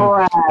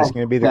impressed. That's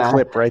going to be the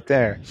clip right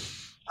there.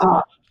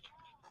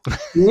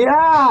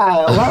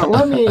 Yeah,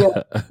 let me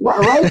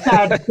write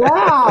that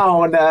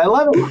down.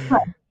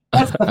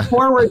 That's the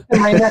forward to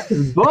my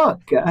next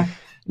book.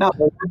 Not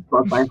my next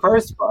book, my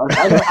first book.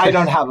 I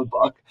don't have a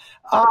book.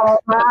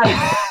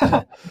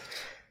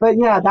 But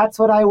yeah, that's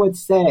what I would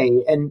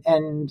say.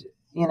 And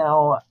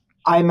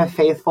I'm a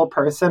faithful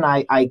person.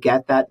 I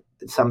get that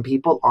some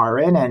people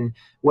aren't, and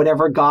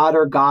whatever God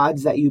or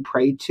gods that you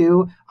pray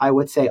to, I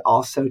would say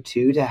also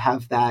too, to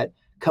have that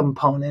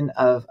component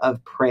of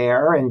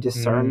prayer and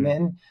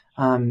discernment.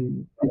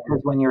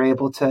 Because when you're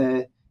able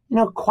to,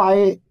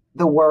 quiet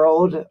the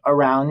world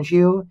around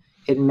you,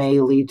 it may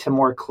lead to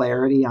more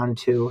clarity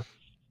onto,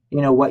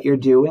 what you're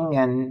doing.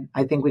 And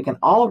I think we can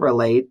all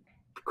relate,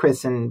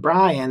 Chris and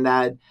Brian,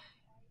 that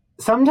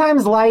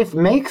sometimes life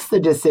makes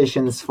the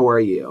decisions for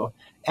you.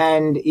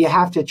 And you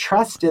have to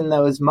trust in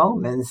those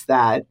moments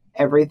that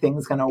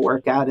everything's going to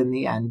work out in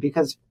the end.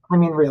 Because,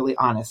 really,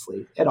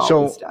 honestly, it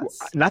always does.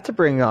 Not to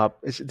bring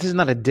up, this is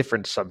not a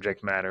different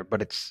subject matter,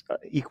 but it's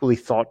equally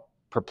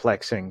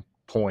thought-perplexing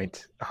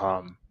point.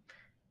 I'm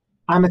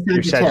a Sagittarius.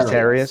 You're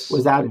Sagittarius?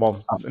 Was that?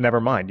 Well, never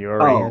mind. You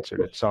already answered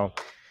it. So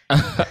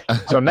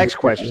next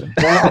question.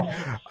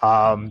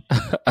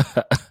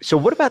 So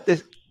what about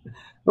this?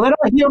 A little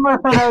humor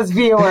for those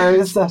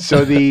viewers.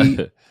 So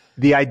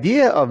the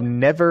idea of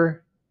never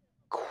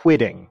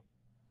quitting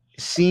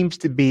seems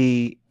to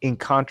be in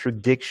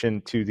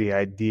contradiction to the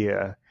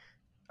idea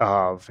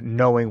of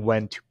knowing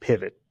when to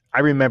pivot.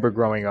 I remember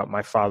growing up,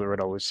 my father would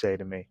always say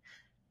to me,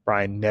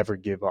 Brian, never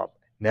give up,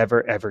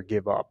 never, ever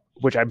give up,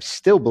 which I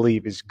still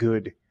believe is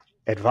good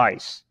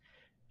advice.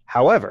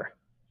 However,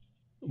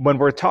 when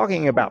we're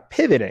talking about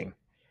pivoting,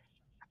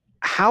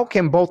 how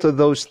can both of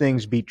those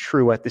things be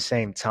true at the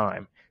same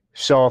time?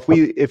 So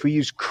if we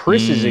use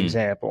Chris's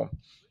example,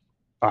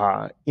 he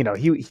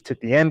took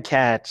the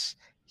MCATs.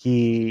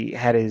 He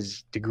had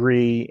his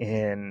degree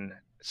in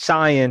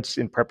science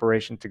in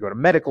preparation to go to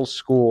medical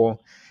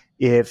school.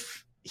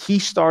 If he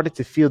started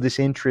to feel this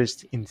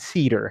interest in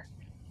theater,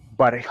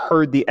 but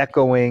heard the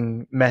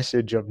echoing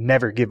message of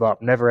never give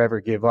up, never ever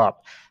give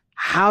up,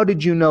 how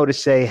did you know to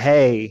say,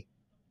 hey,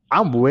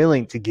 I'm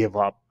willing to give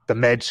up the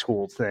med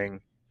school thing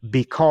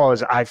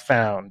because I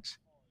found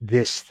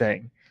this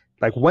thing?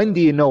 Like, when do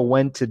you know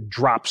when to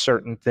drop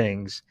certain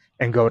things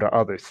and go to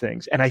other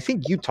things? And I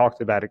think you talked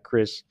about it,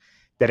 Chris,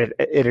 that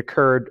it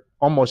occurred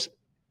almost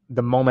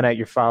the moment at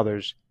your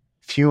father's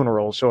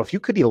funeral. So if you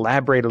could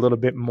elaborate a little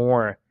bit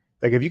more,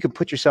 like if you could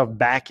put yourself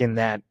back in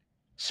that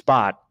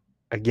spot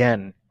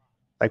again,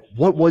 like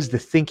what was the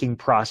thinking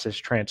process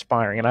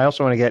transpiring? And I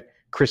also want to get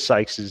Chris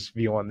Sykes'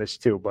 view on this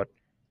too, but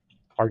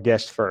our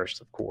guest first,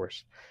 of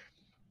course.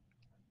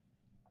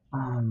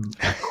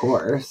 Of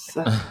course.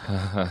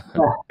 The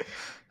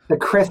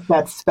Chris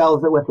that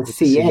spells it with a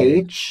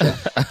CH.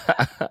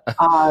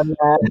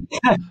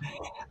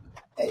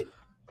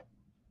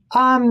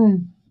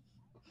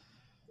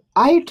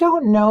 I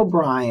don't know,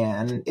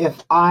 Brian,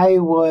 if I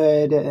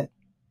would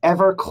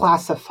ever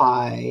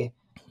classify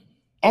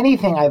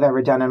anything I've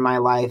ever done in my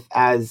life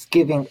as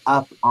giving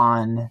up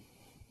on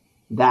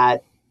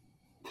that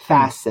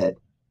facet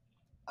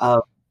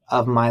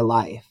of my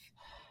life,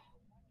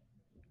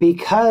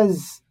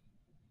 because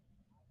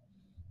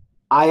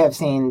I have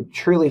seen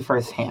truly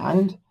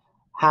firsthand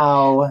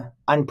how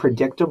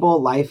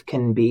unpredictable life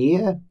can be.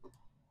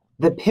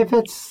 The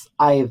pivots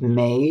I've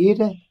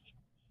made,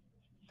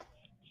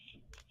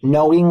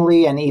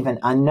 knowingly and even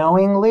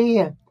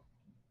unknowingly,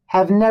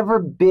 have never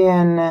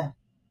been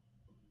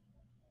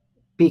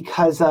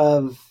because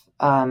of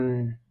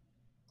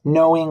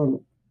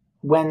knowing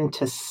when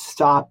to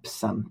stop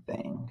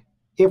something.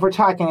 If we're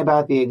talking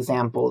about the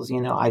examples,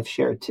 I've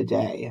shared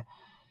today,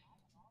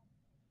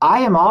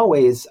 I am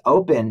always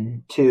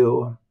open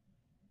to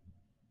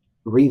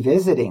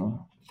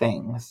revisiting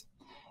things.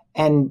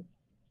 And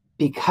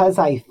because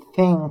I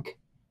think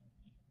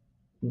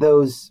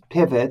those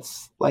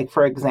pivots, like,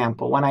 for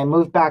example, when I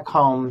moved back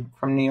home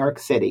from New York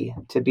City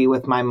to be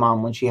with my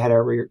mom when she had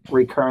a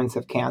recurrence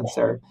of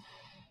cancer,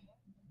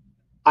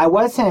 I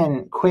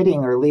wasn't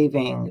quitting or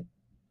leaving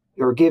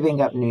or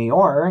giving up New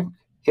York.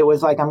 It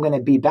was like, I'm going to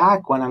be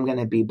back when I'm going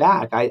to be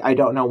back. I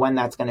don't know when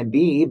that's going to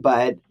be,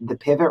 but the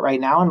pivot right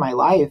now in my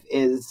life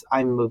is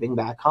I'm moving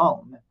back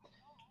home.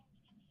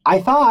 I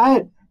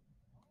thought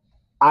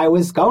I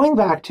was going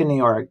back to New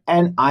York,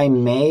 and I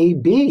may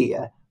be.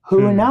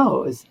 Who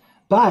knows?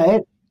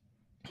 But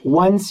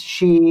once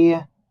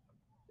and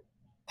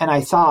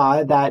I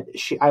saw that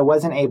I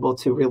wasn't able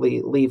to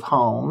really leave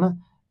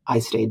home, I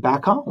stayed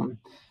back home.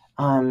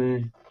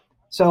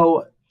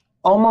 So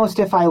almost,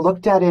 if I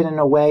looked at it in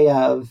a way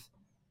of,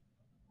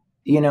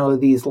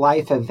 these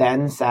life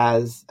events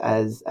as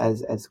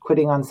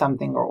quitting on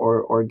something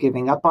or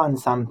giving up on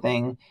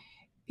something,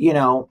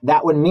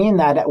 that would mean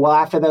that, well,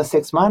 after those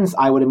 6 months,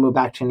 I would have moved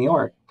back to New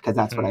York, because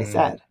that's what I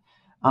said.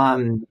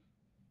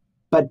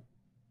 But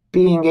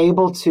being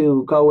able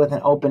to go with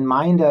an open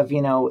mind of,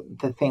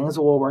 the things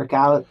will work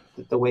out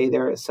the way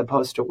they're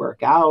supposed to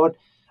work out.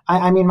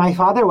 I mean, my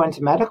father went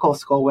to medical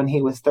school when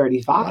he was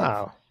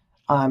 35.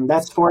 Wow.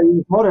 That's 4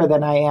 years older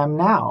than I am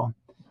now.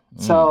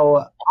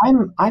 So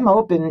I'm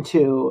open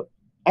to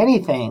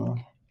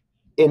anything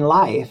in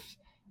life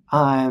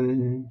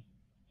along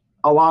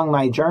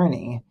my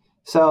journey.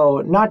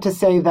 So not to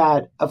say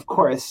that, of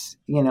course,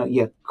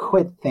 you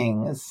quit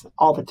things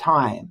all the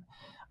time.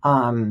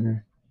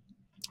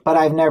 But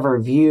I've never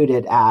viewed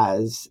it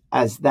as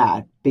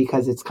that,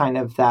 because it's kind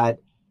of that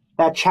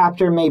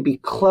chapter may be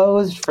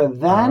closed for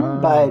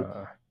then,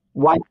 but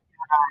why can't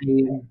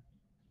I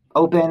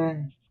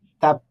open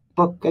that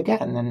book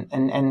again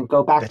and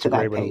go back to that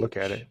page? That's a great way to look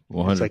at it.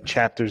 100. It's like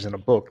chapters in a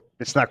book.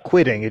 It's not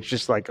quitting. It's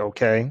just like,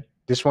 okay,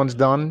 this one's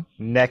done,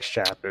 next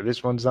chapter.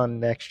 This one's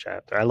done, next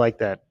chapter. I like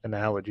that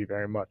analogy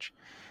very much.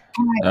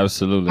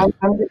 Absolutely. I'm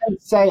going to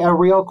say a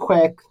real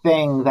quick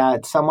thing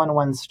that someone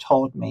once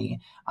told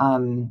me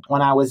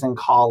when I was in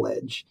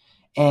college,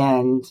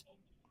 and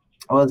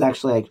well, it's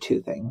actually like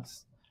two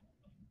things.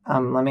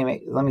 Let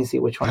me see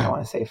which one I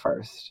want to say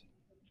first.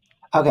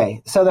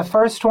 Okay, so the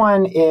first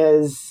one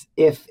is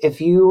if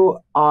you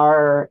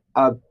are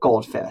a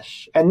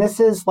goldfish, and this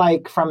is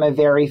like from a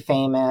very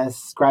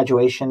famous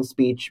graduation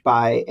speech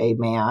by a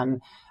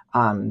man.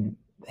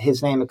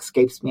 His name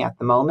escapes me at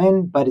the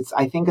moment, but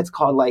I think it's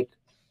called like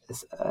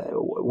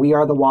We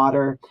Are the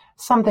Water,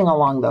 something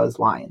along those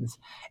lines.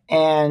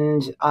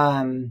 And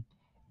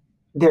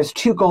there's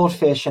two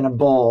goldfish in a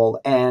bowl,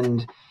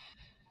 and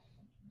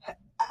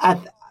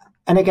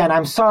again,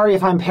 I'm sorry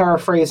if I'm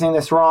paraphrasing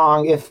this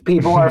wrong, if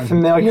people are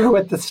familiar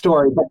with the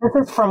story, but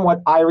this is from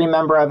what I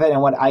remember of it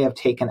and what I have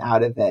taken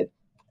out of it.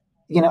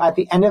 At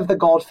the end of the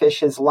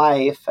goldfish's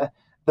life,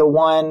 the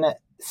one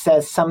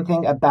says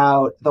something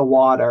about the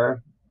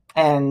water,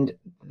 and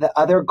the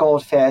other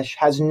goldfish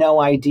has no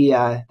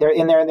idea. They're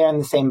in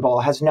the same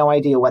bowl, has no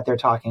idea what they're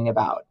talking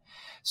about.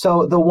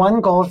 So the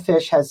one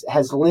goldfish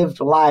has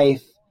lived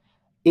life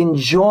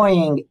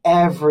enjoying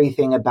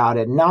everything about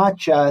it, not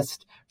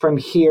just from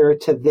here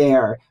to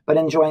there, but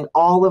enjoying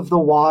all of the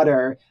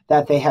water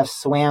that they have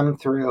swam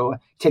through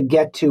to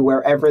get to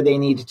wherever they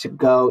needed to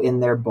go in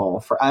their bowl.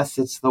 For us,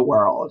 it's the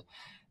world.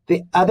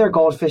 The other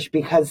goldfish,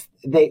 because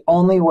they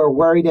only were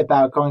worried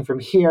about going from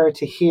here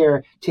to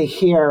here to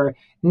here,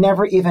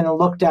 never even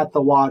looked at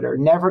the water,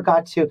 never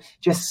got to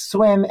just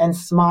swim and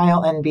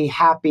smile and be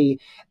happy.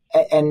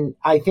 And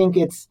I think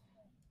it's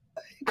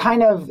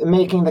kind of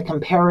making the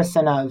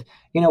comparison of,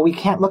 we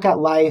can't look at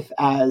life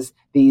as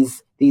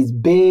these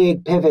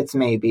big pivots,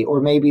 maybe,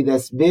 or maybe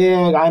this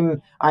big,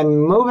 I'm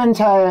moving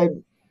to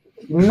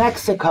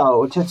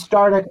Mexico to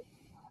start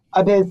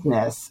a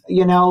business,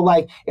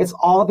 like it's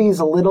all these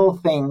little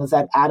things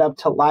that add up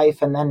to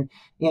life. And then,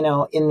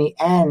 in the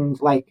end,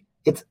 like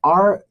it's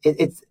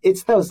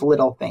those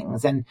little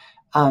things. And,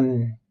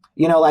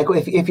 like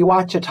if you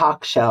watch a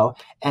talk show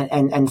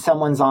and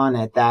someone's on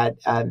it that,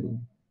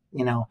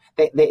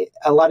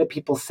 a lot of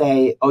people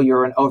say, oh,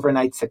 you're an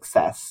overnight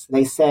success.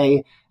 They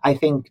say, I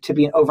think to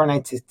be an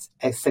overnight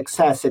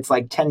success, it's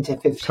like 10 to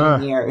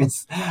 15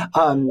 years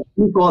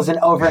equals an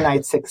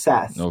overnight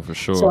success. No, for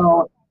sure.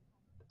 So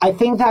I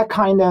think that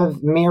kind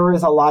of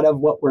mirrors a lot of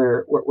what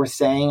we're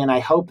saying, and I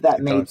hope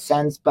that made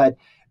sense. But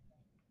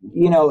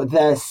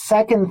the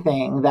second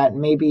thing that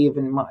maybe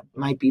even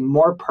might be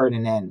more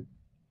pertinent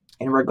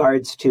in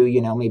regards to,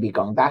 maybe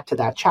going back to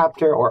that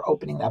chapter or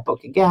opening that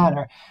book again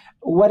or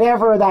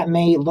whatever that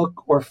may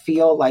look or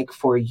feel like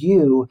for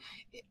you,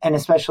 and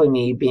especially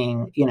me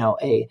being,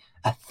 a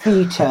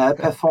theater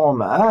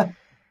performer,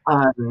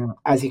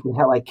 as you can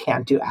tell, I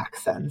can't do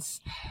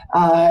accents.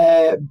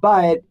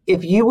 But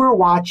if you were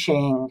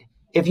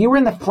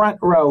in the front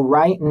row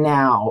right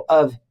now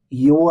of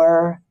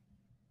your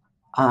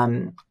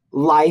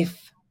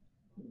life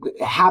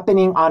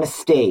happening on a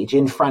stage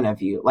in front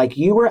of you, like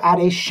you were at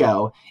a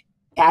show,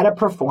 at a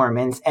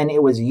performance, and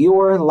it was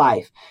your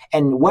life,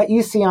 and what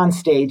you see on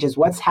stage is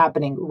what's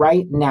happening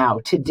right now,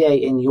 today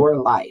in your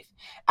life.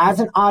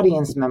 As an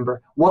audience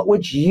member, what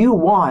would you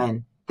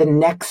want the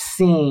next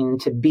scene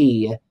to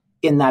be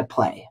in that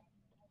play?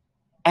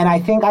 And I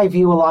think I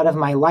view a lot of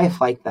my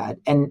life like that,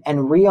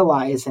 and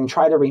realize and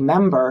try to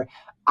remember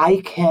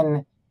I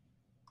can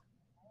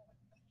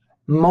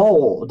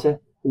mold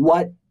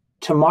what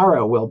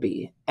tomorrow will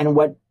be and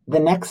what the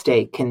next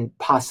day can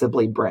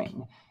possibly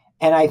bring.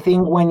 And I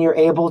think when you're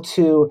able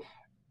to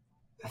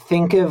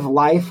think of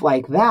life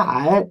like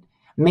that,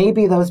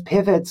 maybe those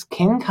pivots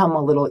can come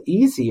a little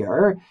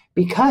easier,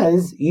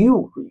 because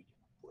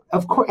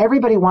of course,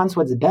 everybody wants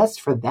what's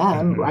best for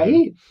them,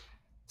 right?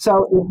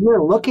 So if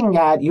you're looking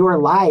at your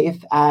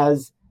life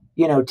as,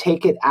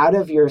 take it out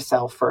of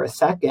yourself for a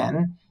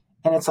second,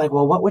 and it's like,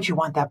 well, what would you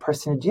want that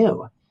person to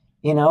do?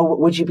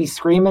 Would you be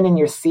screaming in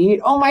your seat,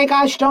 oh my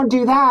gosh, don't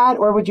do that?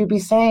 Or would you be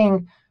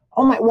saying,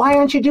 why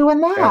aren't you doing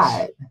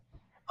that? Yes.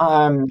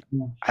 I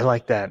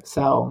like that.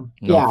 So,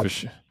 yeah. For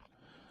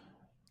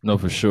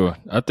sure.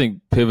 I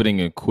think pivoting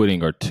and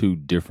quitting are two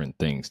different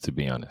things, to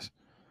be honest.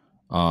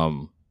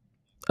 I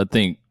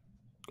think,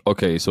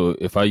 okay, so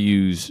if I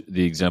use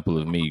the example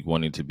of me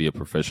wanting to be a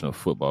professional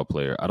football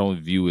player, I don't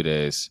view it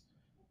as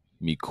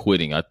me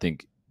quitting. I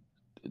think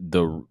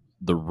the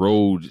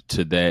road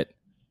to that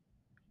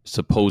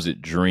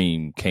supposed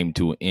dream came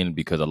to an end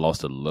because I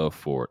lost a love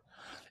for it.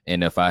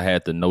 And if I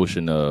had the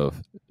notion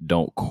of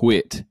don't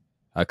quit,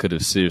 I could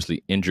have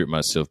seriously injured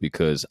myself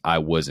because I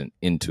wasn't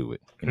into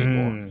it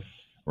anymore.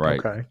 Right.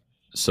 Okay.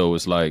 So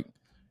it's like,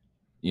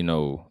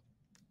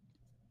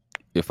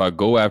 if I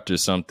go after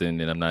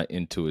something and I'm not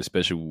into it,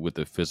 especially with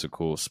a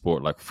physical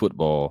sport like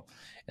football,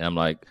 and I'm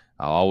like,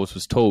 I always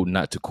was told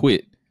not to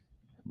quit,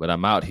 but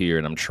I'm out here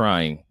and I'm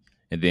trying,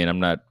 and then I'm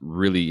not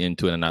really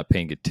into it and not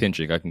paying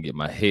attention, I can get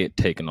my head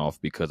taken off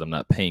because I'm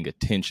not paying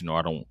attention or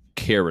I don't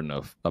care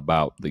enough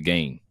about the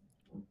game.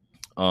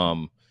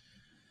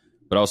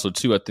 But also,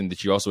 too, I think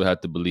that you also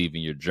have to believe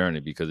in your journey,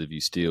 because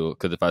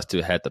if I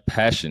still had the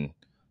passion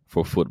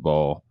for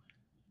football,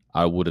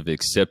 I would have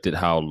accepted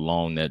how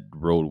long that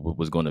road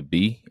was going to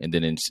be, and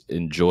then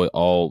enjoy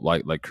all,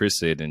 like Chris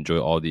said, enjoy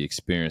all the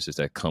experiences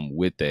that come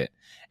with that.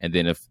 And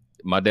then if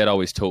my dad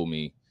always told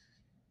me,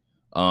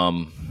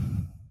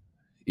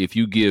 if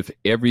you give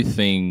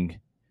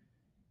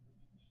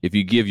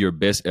your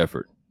best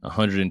effort,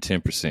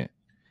 110%,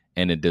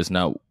 and it does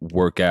not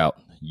work out,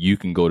 you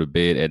can go to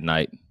bed at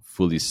night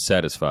fully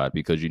satisfied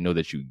because you know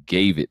that you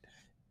gave it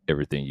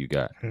everything you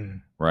got,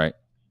 right?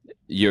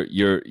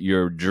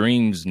 Your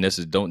dreams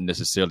don't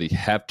necessarily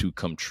have to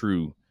come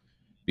true,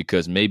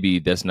 because maybe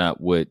that's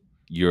not what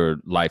your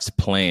life's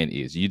plan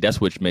is.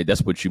 That's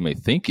what you may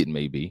think it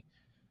may be.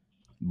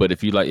 But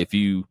if you like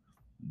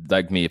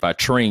me, if I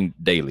trained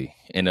daily,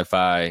 and if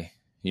I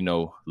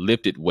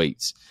lifted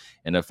weights,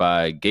 and if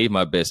I gave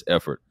my best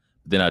effort,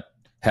 then I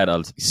had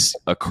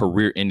a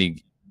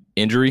career-ending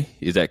injury,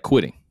 is that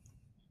quitting?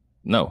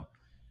 No.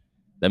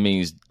 That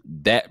means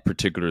that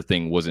particular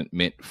thing wasn't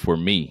meant for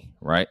me,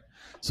 right?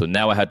 So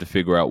now I have to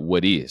figure out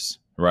what is,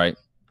 right?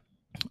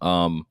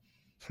 And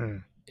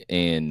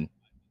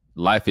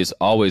life is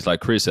always, like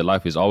Chris said,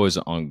 life is always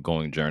an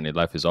ongoing journey.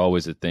 Life is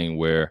always a thing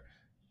where,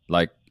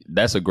 like,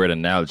 that's a great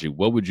analogy.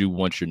 What would you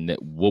want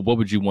what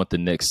would you want the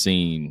next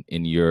scene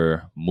in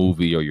your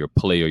movie or your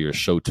play or your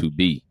show to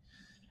be?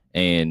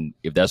 And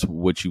if that's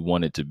what you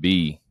want it to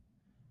be,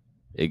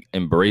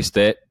 embrace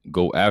that,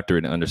 go after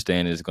it, and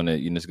understand it's going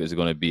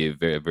to be a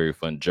very, very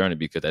fun journey,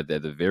 because at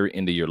the very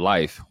end of your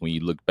life, when you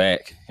look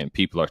back and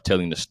people are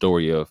telling the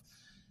story of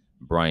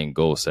Brian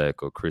Goldsack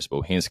or Chris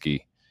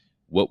Bohinski,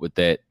 what would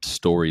that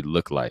story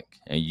look like?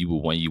 And you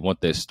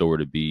want that story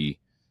to be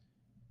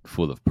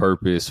full of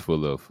purpose,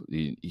 full of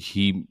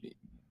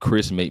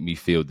Chris made me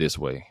feel this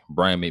way,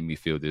 Brian made me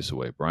feel this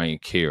way, Brian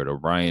cared, or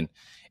Brian,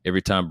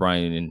 every time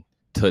Brian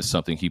touched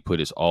something, he put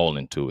his all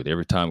into it.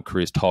 Every time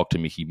Chris talked to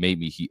me,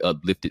 he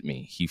uplifted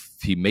me.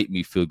 He made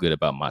me feel good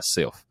about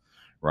myself.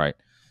 Right.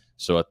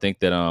 So I think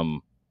that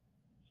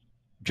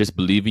just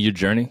believe in your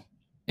journey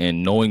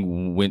and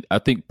knowing when. I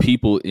think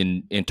people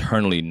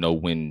internally know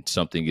when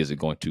something isn't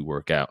going to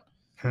work out,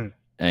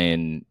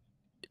 and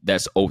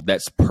that's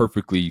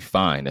perfectly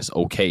fine. That's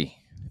okay,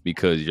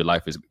 because your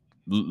life is.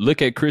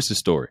 Look at Chris's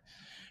story,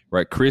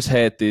 right? Chris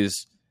had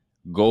this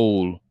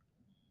goal.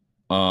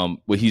 Well,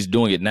 he's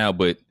doing it now,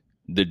 but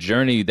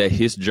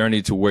his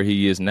journey to where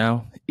he is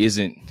now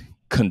isn't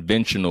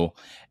conventional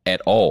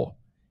at all.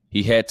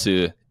 He had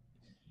to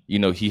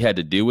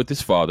deal with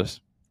his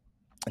fathers.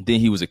 And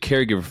then he was a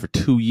caregiver for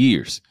 2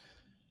 years,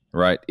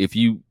 right? If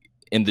you,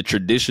 in the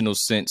traditional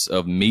sense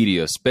of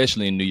media,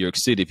 especially in New York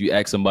City, if you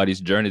ask somebody's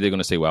journey, they're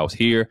going to say, well, I was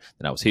here,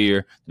 then I was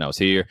here, then I was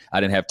here.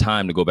 I didn't have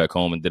time to go back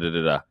home and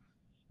da-da-da-da.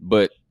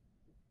 But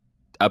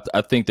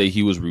I think that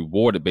he was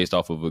rewarded based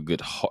off of a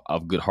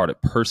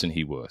good-hearted person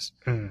he was,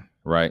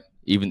 right?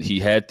 Even he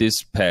had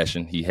this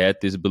passion, he had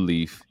this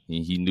belief,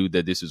 he knew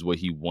that this is what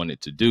he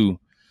wanted to do.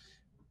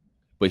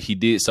 But he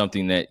did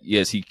something that,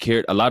 yes, he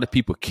cared. A lot of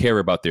people care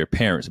about their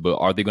parents, but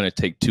are they going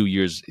to take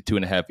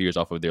 2.5 years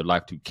off of their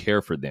life to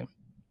care for them?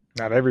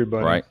 Not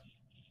everybody, right?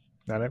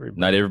 Not everybody.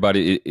 Not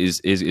everybody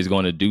is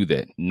going to do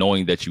that,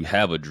 knowing that you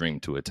have a dream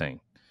to attain,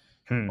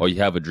 or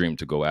you have a dream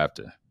to go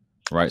after,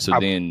 right? So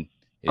then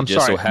it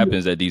so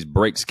happens that these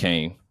breaks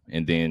came,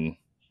 and then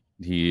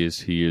he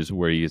is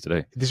where he is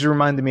today. This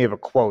reminded me of a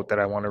quote that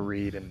I want to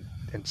read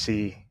and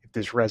see if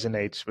this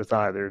resonates with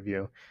either of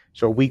you.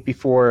 So a week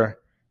before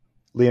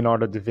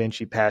Leonardo da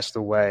Vinci passed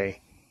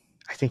away,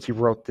 I think he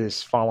wrote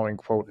this following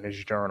quote in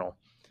his journal: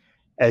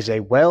 "As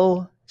a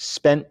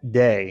well-spent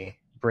day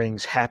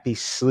brings happy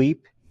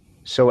sleep,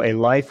 so a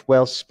life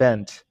well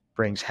spent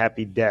brings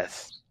happy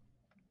death."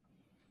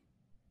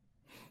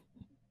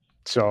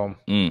 So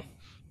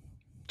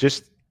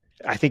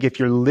I think if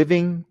you're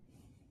living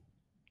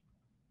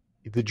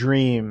the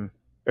dream,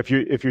 if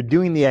you're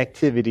doing the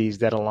activities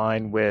that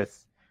align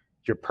with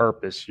your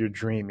purpose, your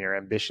dream, your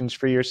ambitions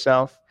for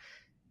yourself,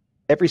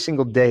 every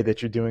single day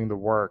that you're doing the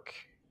work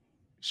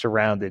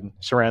surrounding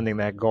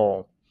that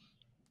goal,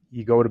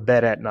 you go to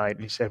bed at night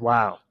and you say,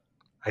 wow,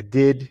 I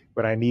did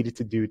what I needed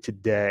to do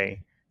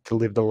today to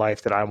live the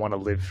life that I want to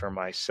live for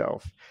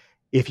myself.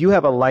 If you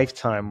have a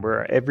lifetime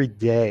where every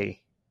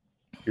day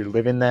you're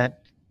living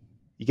that,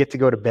 you get to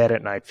go to bed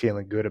at night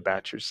feeling good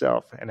about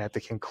yourself. And at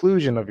the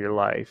conclusion of your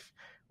life,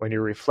 when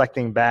you're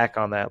reflecting back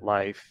on that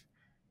life,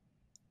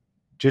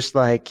 just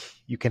like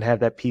you can have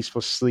that peaceful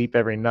sleep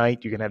every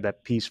night, you can have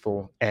that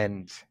peaceful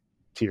end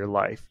to your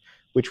life,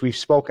 which we've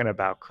spoken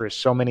about, Chris,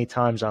 so many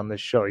times on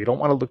this show. You don't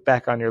want to look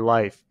back on your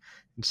life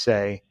and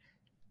say,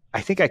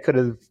 I think I could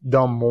have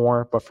done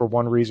more, but for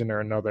one reason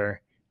or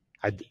another,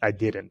 I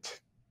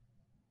didn't.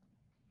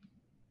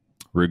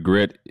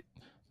 Regret.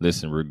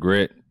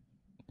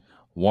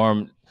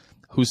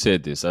 Who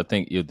said this? I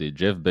think either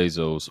Jeff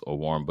Bezos or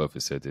Warren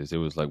Buffett said this. It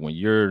was like, when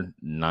you're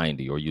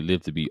 90 or you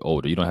live to be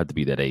older, you don't have to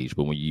be that age,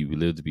 but when you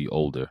live to be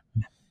older,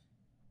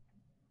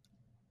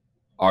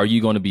 are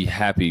you going to be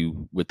happy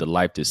with the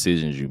life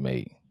decisions you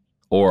made?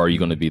 Or are you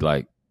going to be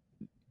like,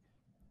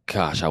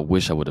 gosh, I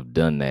wish I would have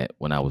done that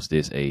when I was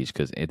this age,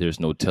 because there's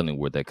no telling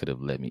where that could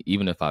have led me.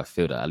 Even if I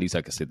failed, at least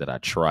I can say that I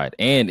tried.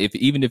 And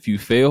even if you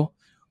fail,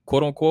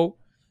 quote unquote,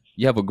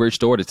 you have a great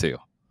story to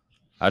tell.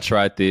 I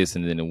tried this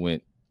and then it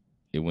went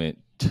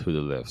to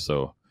the left.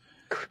 So,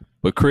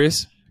 but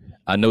Chris,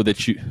 I know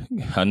that you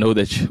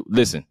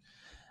listen,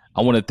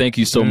 I want to thank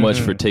you so much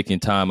for taking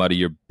time out of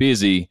your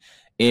busy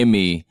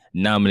Emmy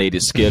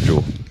nominated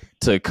schedule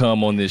to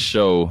come on this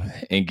show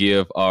and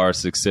give our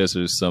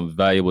successors some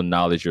valuable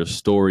knowledge. Your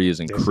story is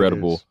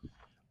incredible.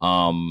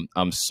 Yes,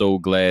 I'm so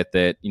glad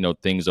that,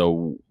 things are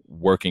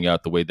working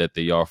out the way that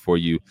they are for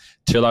you.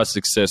 Tell our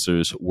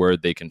successors where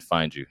they can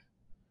find you.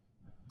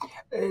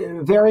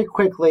 Very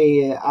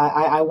quickly,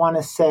 I want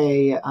to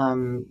say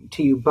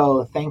to you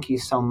both, thank you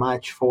so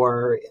much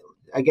for,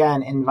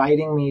 again,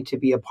 inviting me to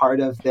be a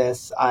part of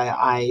this.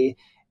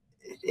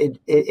 It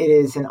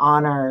is an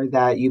honor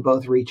that you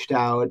both reached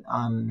out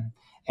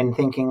and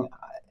thinking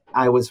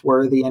I was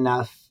worthy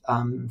enough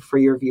for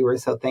your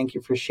viewers. So thank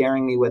you for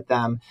sharing me with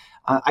them.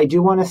 I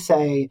do want to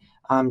say,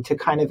 to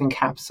kind of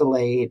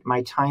encapsulate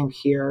my time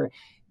here,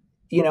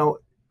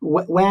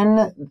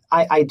 when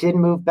I did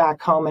move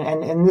back home,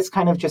 and this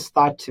kind of just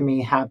thought to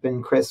me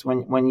happened, Chris,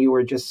 when you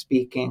were just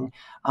speaking,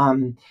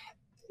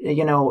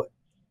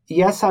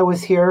 yes, I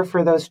was here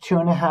for those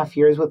 2.5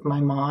 years with my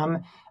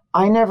mom.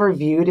 I never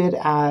viewed it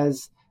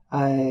as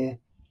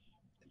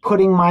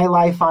putting my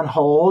life on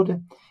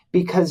hold,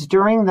 because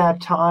during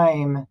that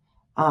time,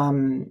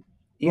 I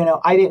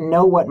didn't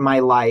know what my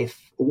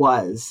life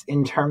was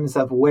in terms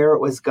of where it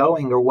was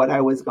going or what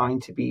I was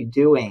going to be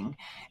doing.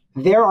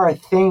 There are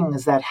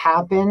things that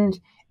happened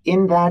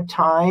in that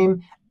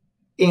time,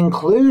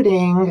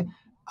 including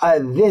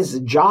this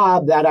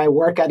job that I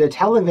work at a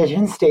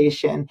television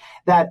station,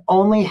 that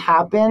only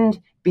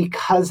happened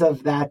because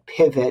of that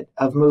pivot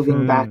of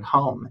moving back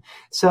home.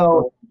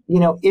 So,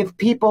 if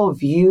people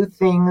view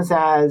things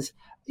as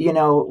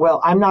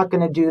well, I'm not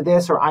going to do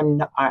this, or I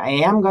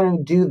am going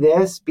to do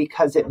this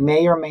because it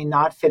may or may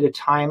not fit a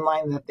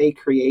timeline that they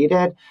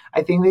created.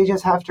 I think they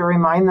just have to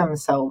remind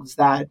themselves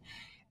that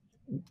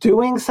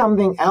doing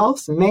something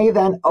else may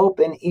then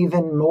open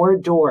even more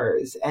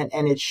doors.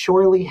 And it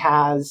surely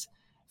has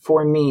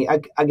for me.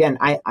 Again,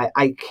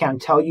 I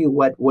can't tell you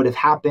what would have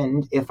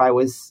happened if I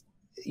was,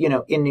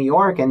 in New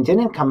York and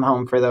didn't come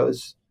home for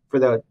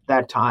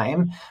that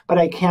time. But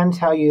I can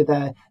tell you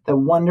the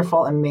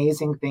wonderful,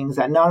 amazing things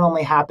that not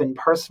only happened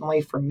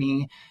personally for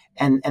me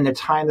and the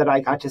time that I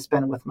got to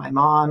spend with my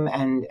mom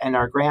and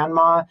our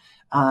grandma,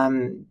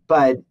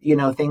 but,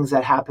 things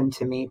that happened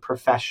to me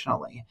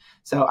professionally.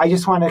 So I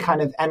just want to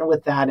kind of end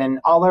with that. And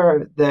all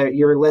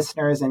your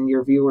listeners and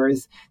your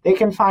viewers, they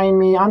can find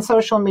me on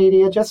social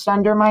media just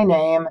under my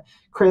name,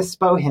 Chris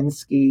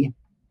Bohinski.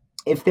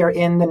 If they're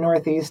in the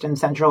Northeast and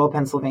Central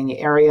Pennsylvania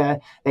area,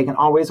 they can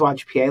always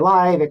watch PA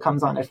Live. It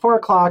comes on at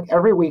 4:00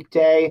 every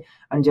weekday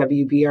on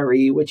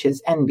WBRE, which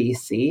is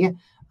NBC.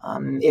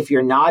 If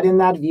you're not in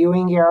that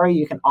viewing area,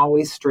 you can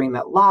always stream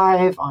it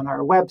live on our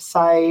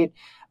website.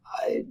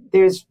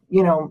 There's,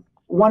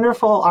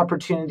 wonderful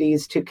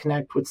opportunities to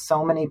connect with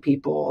so many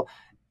people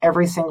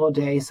every single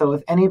day. So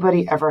if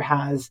anybody ever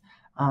has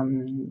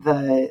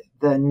the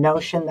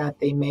notion that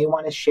they may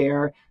want to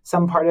share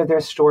some part of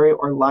their story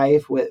or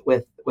life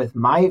with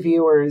my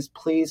viewers,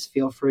 please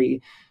feel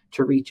free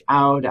to reach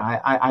out.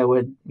 I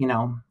would,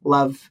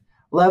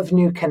 love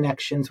new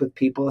connections with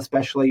people,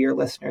 especially your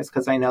listeners,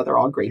 because I know they're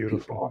all great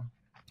people.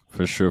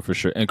 For sure.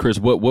 And Chris,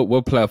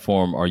 what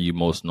platform are you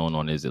most known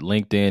on? Is it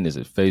LinkedIn? Is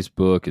it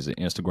Facebook? Is it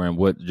Instagram?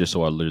 What? Just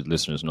so our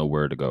listeners know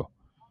where to go.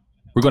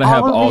 We're going to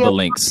have all the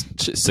links,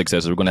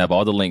 Successors. We're going to have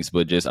all the links,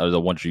 but I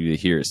want you to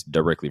hear it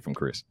directly from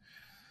Chris.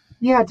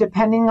 Yeah,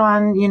 depending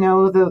on,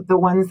 the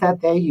ones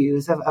that they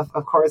use.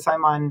 Of course,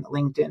 I'm on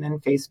LinkedIn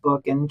and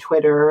Facebook and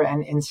Twitter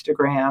and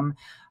Instagram.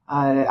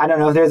 I don't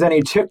know if there's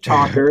any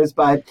TikTokers,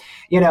 but,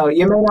 you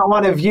may not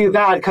want to view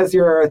that because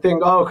you're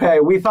thinking, okay,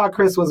 we thought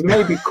Chris was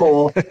maybe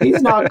cool.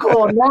 He's not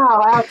cool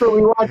now after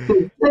we watched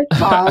his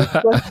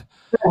TikToks.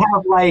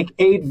 Have like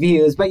 8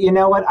 views, but you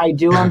know what? I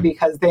do them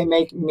because they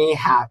make me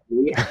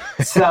happy.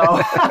 So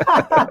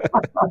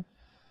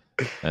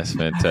that's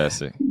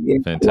fantastic.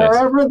 Fantastic.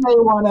 Wherever they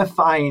want to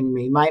find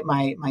me,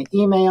 my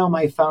email,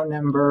 my phone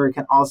number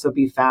can also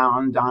be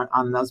found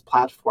on those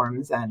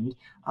platforms. And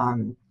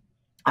I'm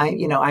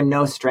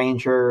no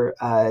stranger.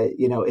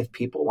 If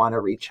people want to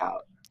reach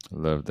out.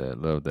 Love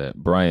that.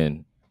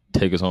 Brian,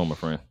 take us home, my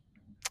friend.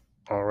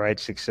 All right,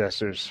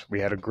 Successors. We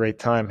had a great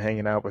time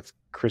hanging out with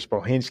Chris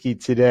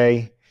Bohinski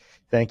today.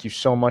 Thank you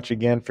so much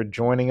again for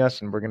joining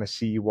us, and we're going to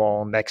see you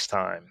all next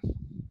time.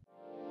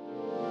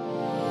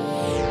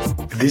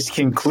 This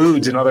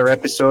concludes another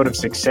episode of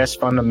Success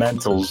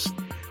Fundamentals.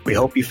 We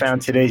hope you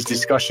found today's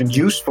discussion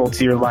useful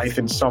to your life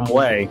in some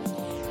way.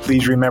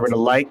 Please remember to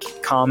like,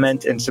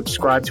 comment, and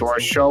subscribe to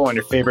our show on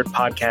your favorite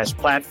podcast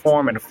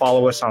platform and to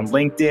follow us on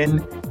LinkedIn,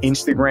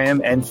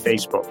 Instagram, and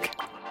Facebook.